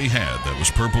anything they had that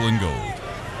was purple and gold.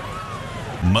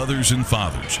 Mothers and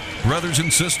fathers, brothers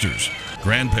and sisters,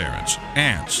 grandparents,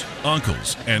 aunts,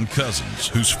 uncles, and cousins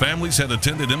whose families had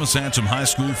attended Emma Sansom High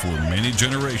School for many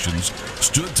generations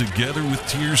stood together with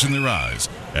tears in their eyes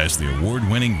as the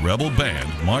award-winning Rebel Band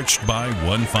marched by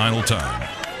one final time.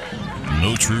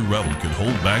 No true Rebel could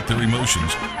hold back their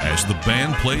emotions as the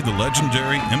band played the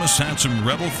legendary Emma Sansom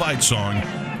Rebel fight song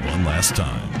one last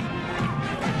time.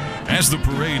 As the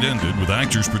parade ended with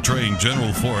actors portraying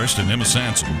General Forrest and Emma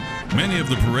Sansom, many of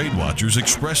the parade watchers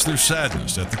expressed their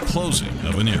sadness at the closing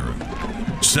of an era.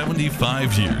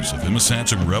 75 years of Emma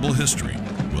Sansom Rebel history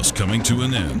was coming to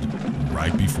an end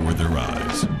right before their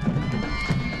eyes.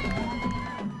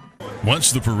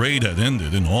 Once the parade had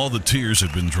ended and all the tears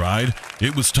had been dried,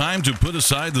 it was time to put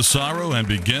aside the sorrow and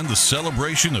begin the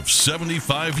celebration of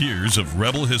 75 years of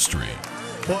Rebel history.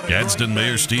 Gadsden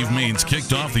Mayor Steve Means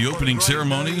kicked off the opening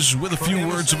ceremonies with a few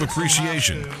words of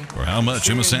appreciation for how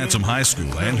much Emma Sansom High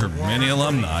School and her many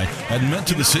alumni had meant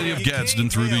to the city of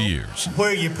Gadsden through the years.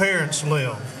 Where your parents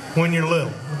live when you're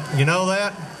little. You know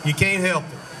that? You can't help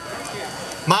it.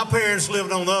 My parents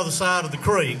lived on the other side of the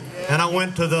creek, and I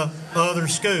went to the other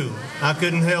school. I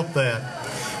couldn't help that.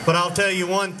 But I'll tell you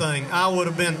one thing, I would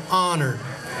have been honored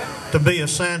to be a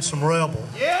Sansom Rebel.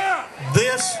 Yeah!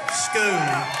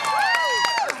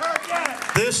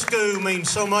 This school means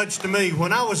so much to me.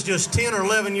 When I was just 10 or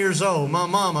 11 years old, my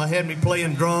mama had me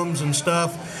playing drums and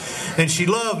stuff, and she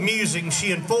loved music, and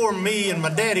she informed me and my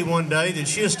daddy one day that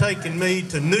she was taking me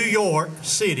to New York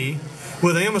City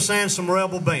with the Emma Sansom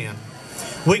Rebel Band.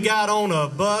 We got on a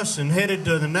bus and headed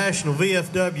to the National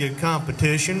VFW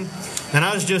competition, and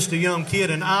I was just a young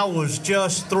kid, and I was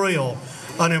just thrilled.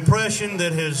 An impression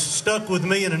that has stuck with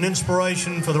me and an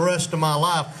inspiration for the rest of my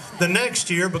life. The next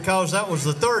year, because that was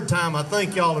the third time I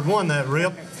think y'all had won that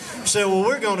rip, said, well,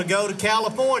 we're going to go to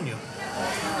California.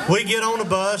 We get on the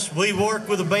bus, we work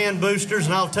with the band boosters,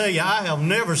 and I'll tell you, I have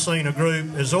never seen a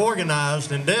group as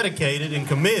organized and dedicated and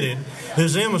committed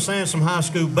as Emma Sansom High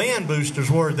School band boosters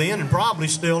were then and probably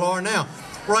still are now.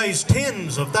 Raised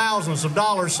tens of thousands of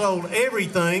dollars, sold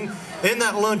everything in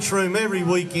that lunchroom every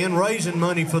weekend, raising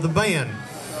money for the band.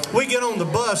 We get on the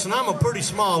bus, and I'm a pretty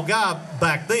small guy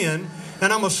back then,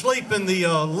 and I'm asleep in the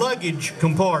luggage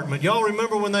compartment. Y'all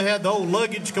remember when they had the old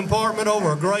luggage compartment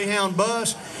over a Greyhound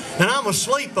bus? And I'm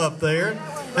asleep up there,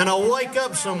 and I wake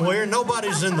up somewhere.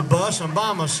 Nobody's in the bus. I'm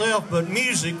by myself, but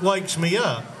music wakes me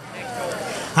up.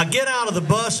 I get out of the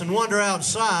bus and wander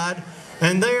outside,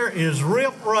 and there is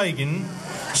Rip Reagan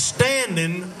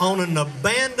standing on an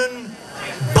abandoned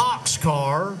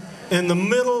boxcar in the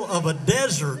middle of a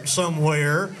desert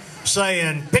somewhere,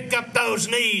 saying, pick up those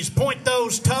knees, point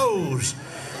those toes.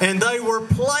 And they were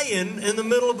playing in the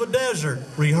middle of a desert.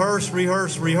 Rehearse,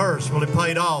 rehearse, rehearse. Well, it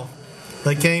paid off.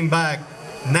 They came back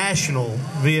national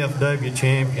VFW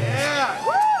champions.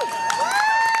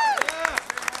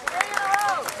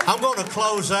 I'm going to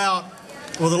close out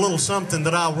with a little something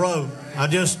that I wrote.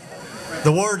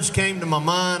 The words came to my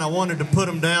mind. I wanted to put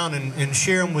them down and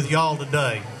share them with y'all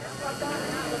today.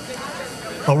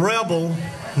 A rebel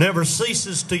never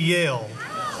ceases to yell,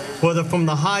 whether from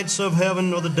the heights of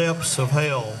heaven or the depths of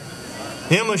hell.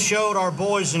 Emma showed our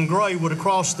boys in gray would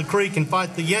cross the creek and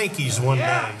fight the Yankees one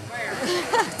day.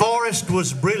 Forrest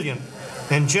was brilliant,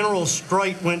 and General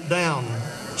Strait went down.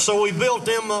 So we built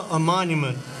Emma a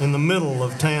monument in the middle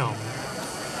of town.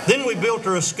 Then we built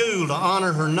her a school to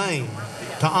honor her name,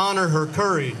 to honor her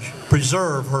courage,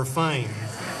 preserve her fame.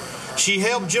 She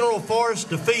helped General Forrest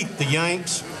defeat the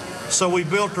Yanks, so we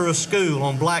built her a school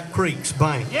on Black Creek's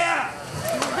bank.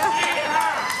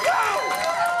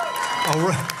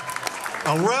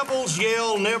 A rebel's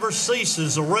yell never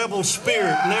ceases. A rebel's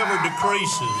spirit never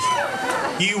decreases.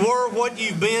 You were what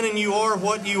you've been and you are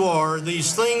what you are.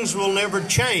 These things will never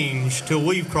change till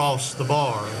we've crossed the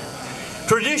bar.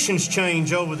 Traditions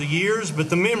change over the years, but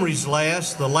the memories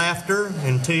last, the laughter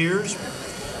and tears.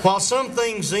 While some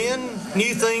things end,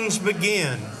 new things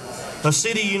begin. A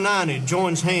city united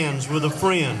joins hands with a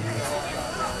friend.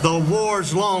 The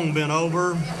war's long been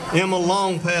over, Emma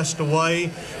long passed away,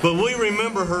 but we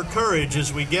remember her courage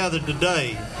as we gathered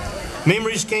today.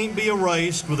 Memories can't be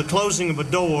erased with the closing of a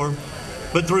door,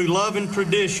 but through love and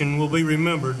tradition will be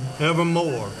remembered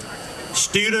evermore.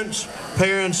 Students,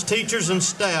 parents, teachers, and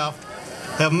staff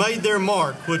have made their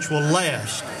mark, which will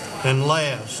last and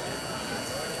last.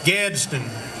 Gadsden,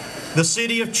 the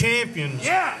city of champions,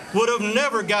 would have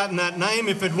never gotten that name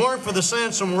if it weren't for the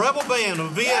Sansom Rebel Band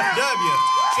of VFW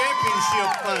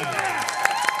championship fame.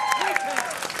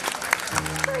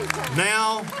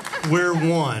 Now we're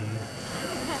one.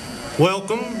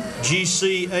 Welcome,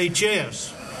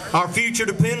 GCHS. Our future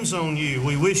depends on you.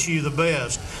 We wish you the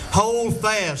best. Hold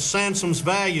fast Sansom's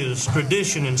values,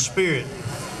 tradition, and spirit,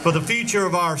 for the future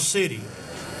of our city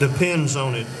depends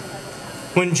on it.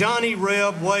 When Johnny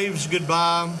Reb waves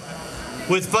goodbye,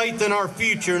 with faith in our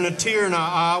future and a tear in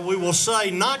our eye, we will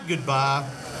say not goodbye,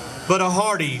 but a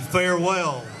hearty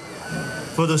farewell.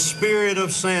 For the spirit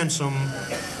of Sansom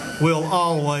will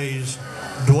always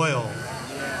dwell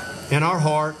in our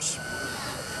hearts,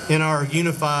 in our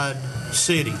unified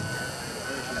city.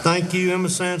 Thank you, Emma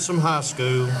Sansom High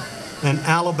School and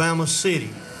Alabama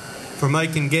City, for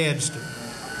making Gadsden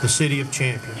the city of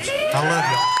champions. I love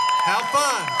y'all. Have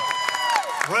fun.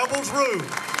 Rebels rule.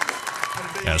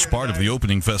 As part of the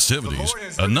opening festivities,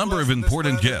 a number of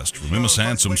important guests from Emma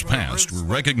Sansom's past were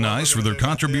recognized for their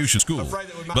contribution to school.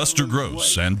 Buster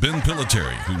Gross and Ben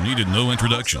Pilitary, who needed no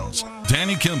introductions.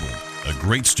 Danny Kimball, a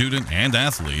great student and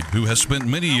athlete who has spent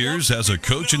many years as a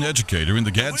coach and educator in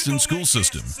the Gadsden school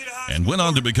system and went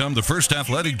on to become the first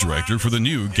athletic director for the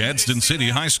new Gadsden City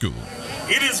High School.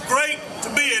 It is great to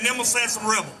be an Emma Sansom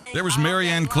Rebel. There was Mary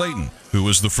Ann Clayton, who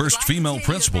was the first female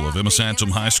principal of Emma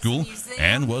Sansom High School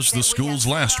and was the school's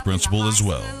last principal as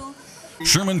well.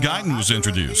 Sherman Guyton was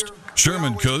introduced.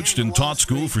 Sherman coached and taught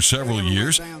school for several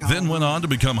years, then went on to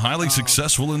become highly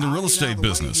successful in the real estate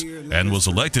business and was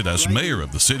elected as mayor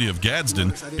of the city of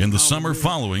Gadsden in the summer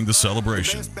following the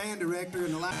celebration.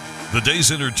 The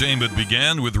day's entertainment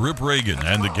began with Rip Reagan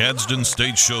and the Gadsden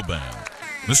State Show Band.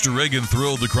 Mr. Reagan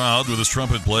thrilled the crowd with his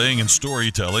trumpet playing and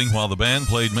storytelling, while the band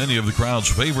played many of the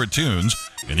crowd's favorite tunes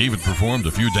and even performed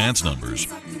a few dance numbers.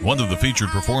 One of the featured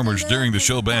performers during the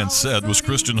show band set was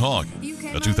Kristen Hogg,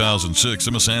 a 2006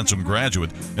 Emma Sansom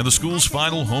graduate and the school's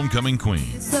final homecoming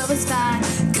queen.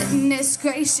 Goodness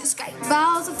gracious, great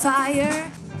balls of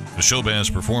fire. The show band's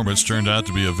performance turned out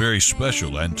to be a very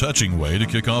special and touching way to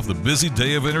kick off the busy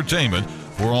day of entertainment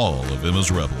for all of Emma's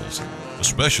Rebels,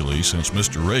 especially since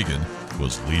Mr. Reagan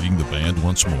was leading the band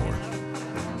once more.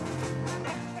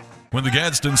 When the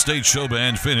Gadsden State Show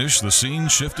Band finished, the scene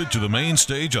shifted to the main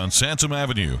stage on Sansom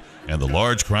Avenue, and the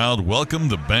large crowd welcomed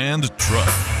the band Truck.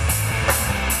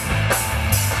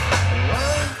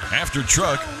 After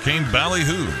Truck came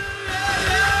Ballyhoo.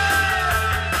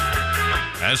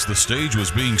 As the stage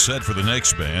was being set for the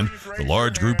next band, the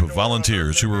large group of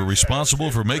volunteers who were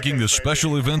responsible for making this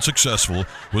special event successful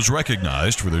was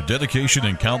recognized for their dedication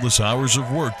and countless hours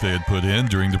of work they had put in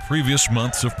during the previous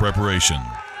months of preparation.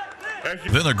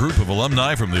 Then a group of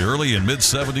alumni from the early and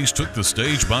mid-70s took the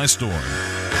stage by storm.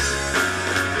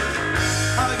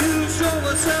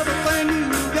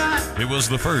 It was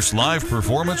the first live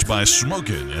performance by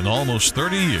Smokin' in almost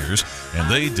 30 years,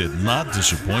 and they did not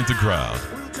disappoint the crowd.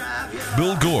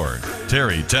 Bill Gore,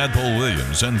 Terry Tadpole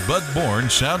Williams, and Bud Bourne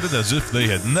sounded as if they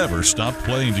had never stopped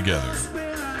playing together.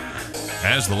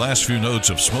 As the last few notes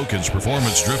of Smokin's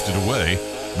performance drifted away,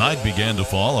 night began to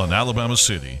fall on Alabama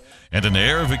City, and an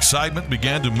air of excitement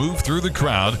began to move through the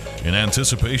crowd in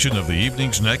anticipation of the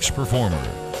evening's next performer,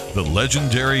 the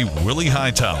legendary Willie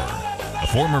Hightower, a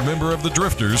former member of the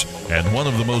Drifters and one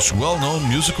of the most well-known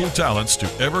musical talents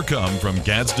to ever come from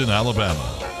Gadsden,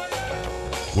 Alabama.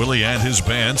 Willie and his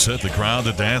band set the crowd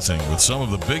to dancing with some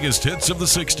of the biggest hits of the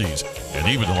 60s and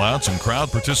even allowed some crowd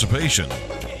participation.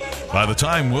 By the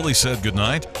time Willie said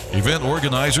goodnight, event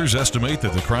organizers estimate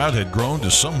that the crowd had grown to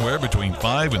somewhere between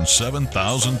 5,000 and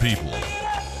 7,000 people.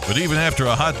 But even after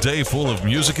a hot day full of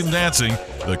music and dancing,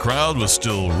 the crowd was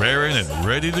still raring and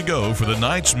ready to go for the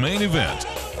night's main event,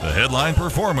 the headline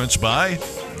performance by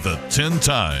the 10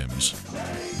 Times.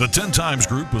 The 10 Times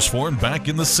group was formed back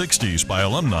in the 60s by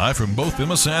alumni from both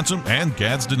Emma Sansom and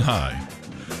Gadsden High.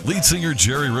 Lead singer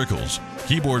Jerry Rickles,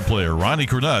 keyboard player Ronnie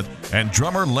Cornutt, and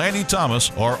drummer Lanny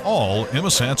Thomas are all Emma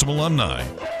Sansom alumni.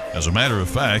 As a matter of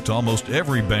fact, almost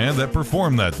every band that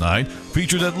performed that night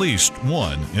featured at least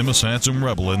one Emma Sansom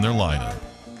Rebel in their lineup.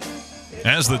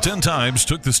 As the 10 Times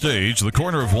took the stage, the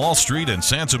corner of Wall Street and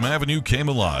Sansom Avenue came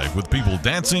alive with people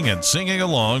dancing and singing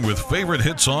along with favorite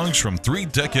hit songs from 3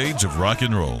 decades of rock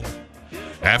and roll.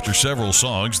 After several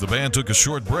songs, the band took a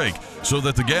short break so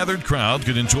that the gathered crowd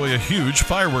could enjoy a huge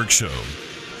fireworks show.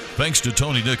 Thanks to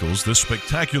Tony Nichols, this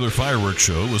spectacular fireworks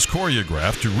show was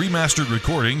choreographed to remastered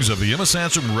recordings of the Emma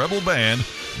Sansom Rebel Band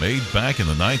made back in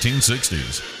the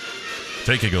 1960s.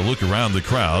 Taking a look around the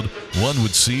crowd, one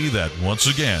would see that once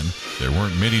again, there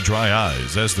weren't many dry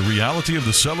eyes as the reality of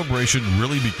the celebration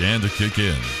really began to kick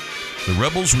in. The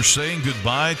Rebels were saying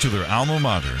goodbye to their alma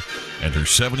mater, and her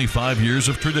 75 years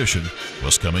of tradition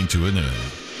was coming to an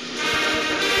end.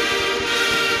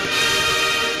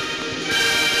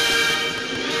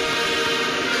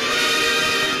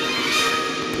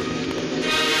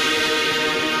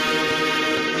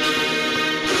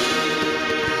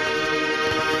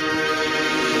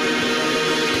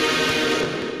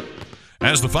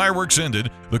 As the fireworks ended,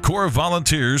 the Corps of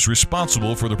Volunteers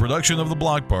responsible for the production of the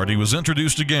block party was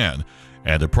introduced again,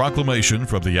 and a proclamation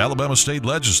from the Alabama State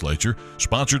Legislature,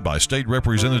 sponsored by State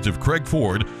Representative Craig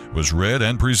Ford, was read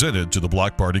and presented to the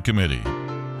block party committee.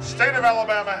 State of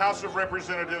Alabama House of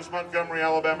Representatives, Montgomery,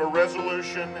 Alabama,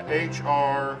 Resolution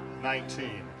H.R.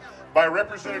 19 by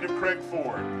Representative Craig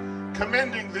Ford,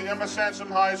 commending the Emma Sansom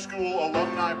High School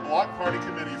Alumni Block Party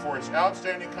Committee for its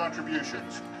outstanding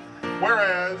contributions.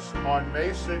 Whereas, on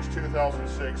May 6,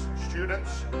 2006,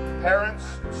 students, parents,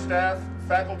 staff,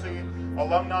 faculty,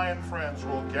 alumni, and friends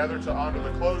will gather to honor the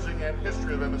closing and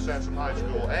history of Emma Sansom High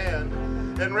School,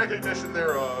 and, in recognition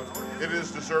thereof, it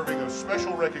is deserving of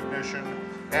special recognition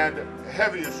and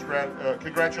heaviest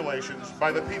congratulations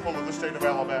by the people of the state of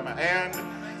Alabama. And,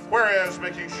 whereas,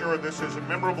 making sure this is a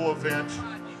memorable event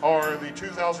are the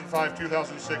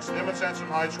 2005-2006 Emma Sansom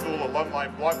High School Alumni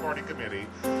Block Party Committee,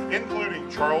 including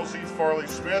Charles E. Farley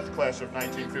Smith, class of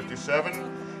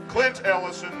 1957, Clint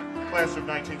Ellison, class of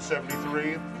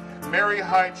 1973, Mary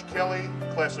Heitch Kelly,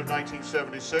 class of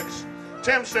 1976,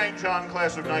 Tim St. John,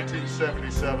 class of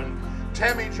 1977,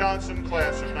 Tammy Johnson,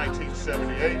 class of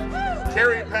 1978,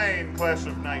 Carrie Payne, class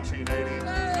of 1980,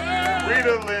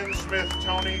 Rita Lynn Smith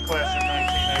Tony, class of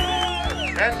 1980,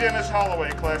 and Dennis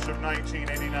Holloway, class of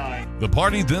 1989. The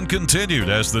party then continued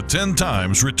as the 10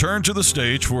 Times returned to the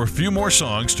stage for a few more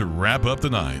songs to wrap up the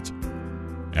night.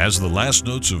 As the last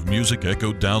notes of music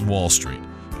echoed down Wall Street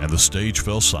and the stage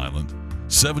fell silent,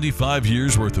 75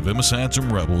 years worth of Emma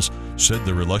Sansom Rebels said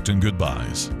their reluctant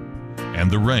goodbyes. And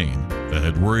the rain that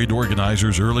had worried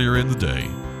organizers earlier in the day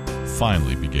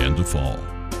finally began to fall.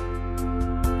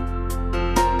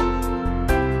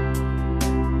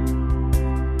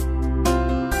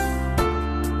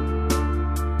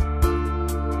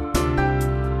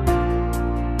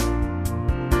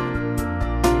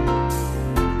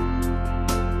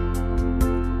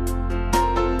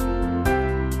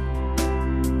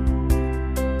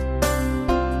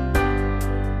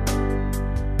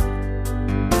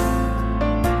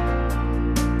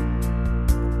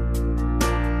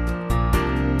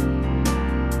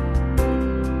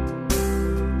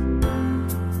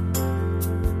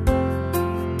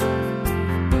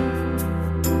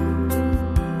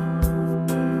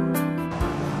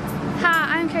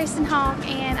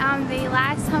 And I'm the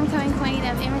last homecoming queen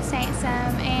of Emma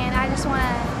Sansom, and I just want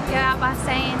to go out by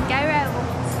saying, go Rebels!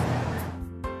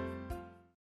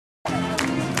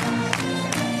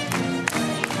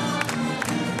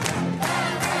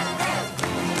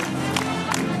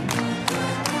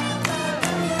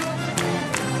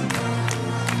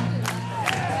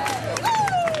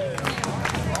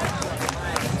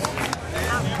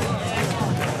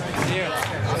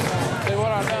 See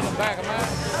what I've done in the back of mine?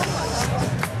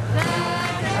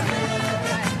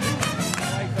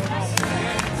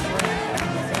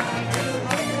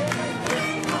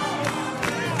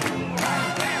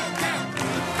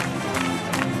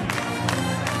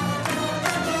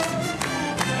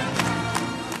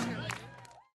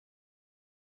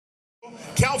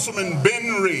 Councilman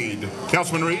Ben Reed.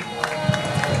 Councilman Reed.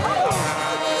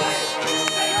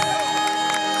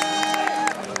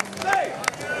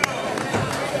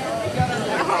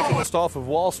 Just off of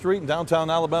Wall Street in downtown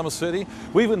Alabama City,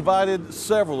 we've invited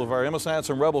several of our Emma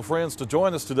Sansom Rebel friends to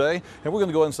join us today, and we're going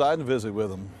to go inside and visit with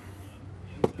them.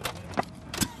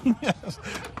 Yes.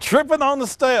 Tripping on the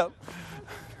step.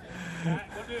 We'll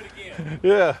do it again.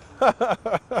 Yeah.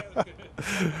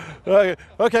 Okay,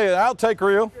 outtake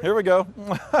reel. Here we go.